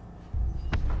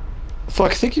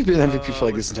 Fuck, I think you've been MVP for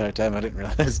like this entire time. I didn't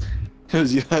realize. It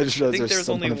was you. I just I realized think there was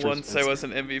only once I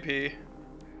wasn't MVP.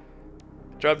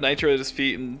 Dropped nitro at his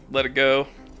feet and let it go.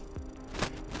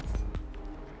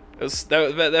 It was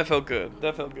that felt good.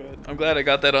 That felt good. I'm glad I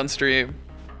got that on stream.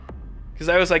 Cause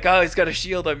I was like, oh, he's got a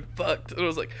shield. I'm fucked. And I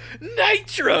was like,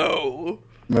 nitro.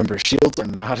 Remember, shields are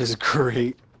not as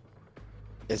great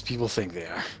as people think they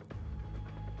are.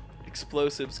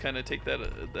 Explosives kind of take that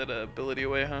ability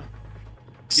away, huh?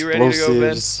 You ready to go,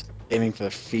 Ben? Explosives, aiming for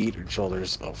the feet or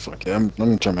shoulders. Oh fuck yeah! I'm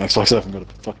gonna turn my Xbox off and go to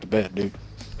fuck to bed, dude.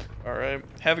 All right.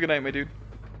 Have a good night, my dude.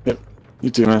 Yep. You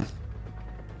too, man.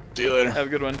 See you later. Have a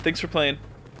good one. Thanks for playing.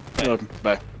 You're welcome.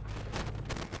 Bye.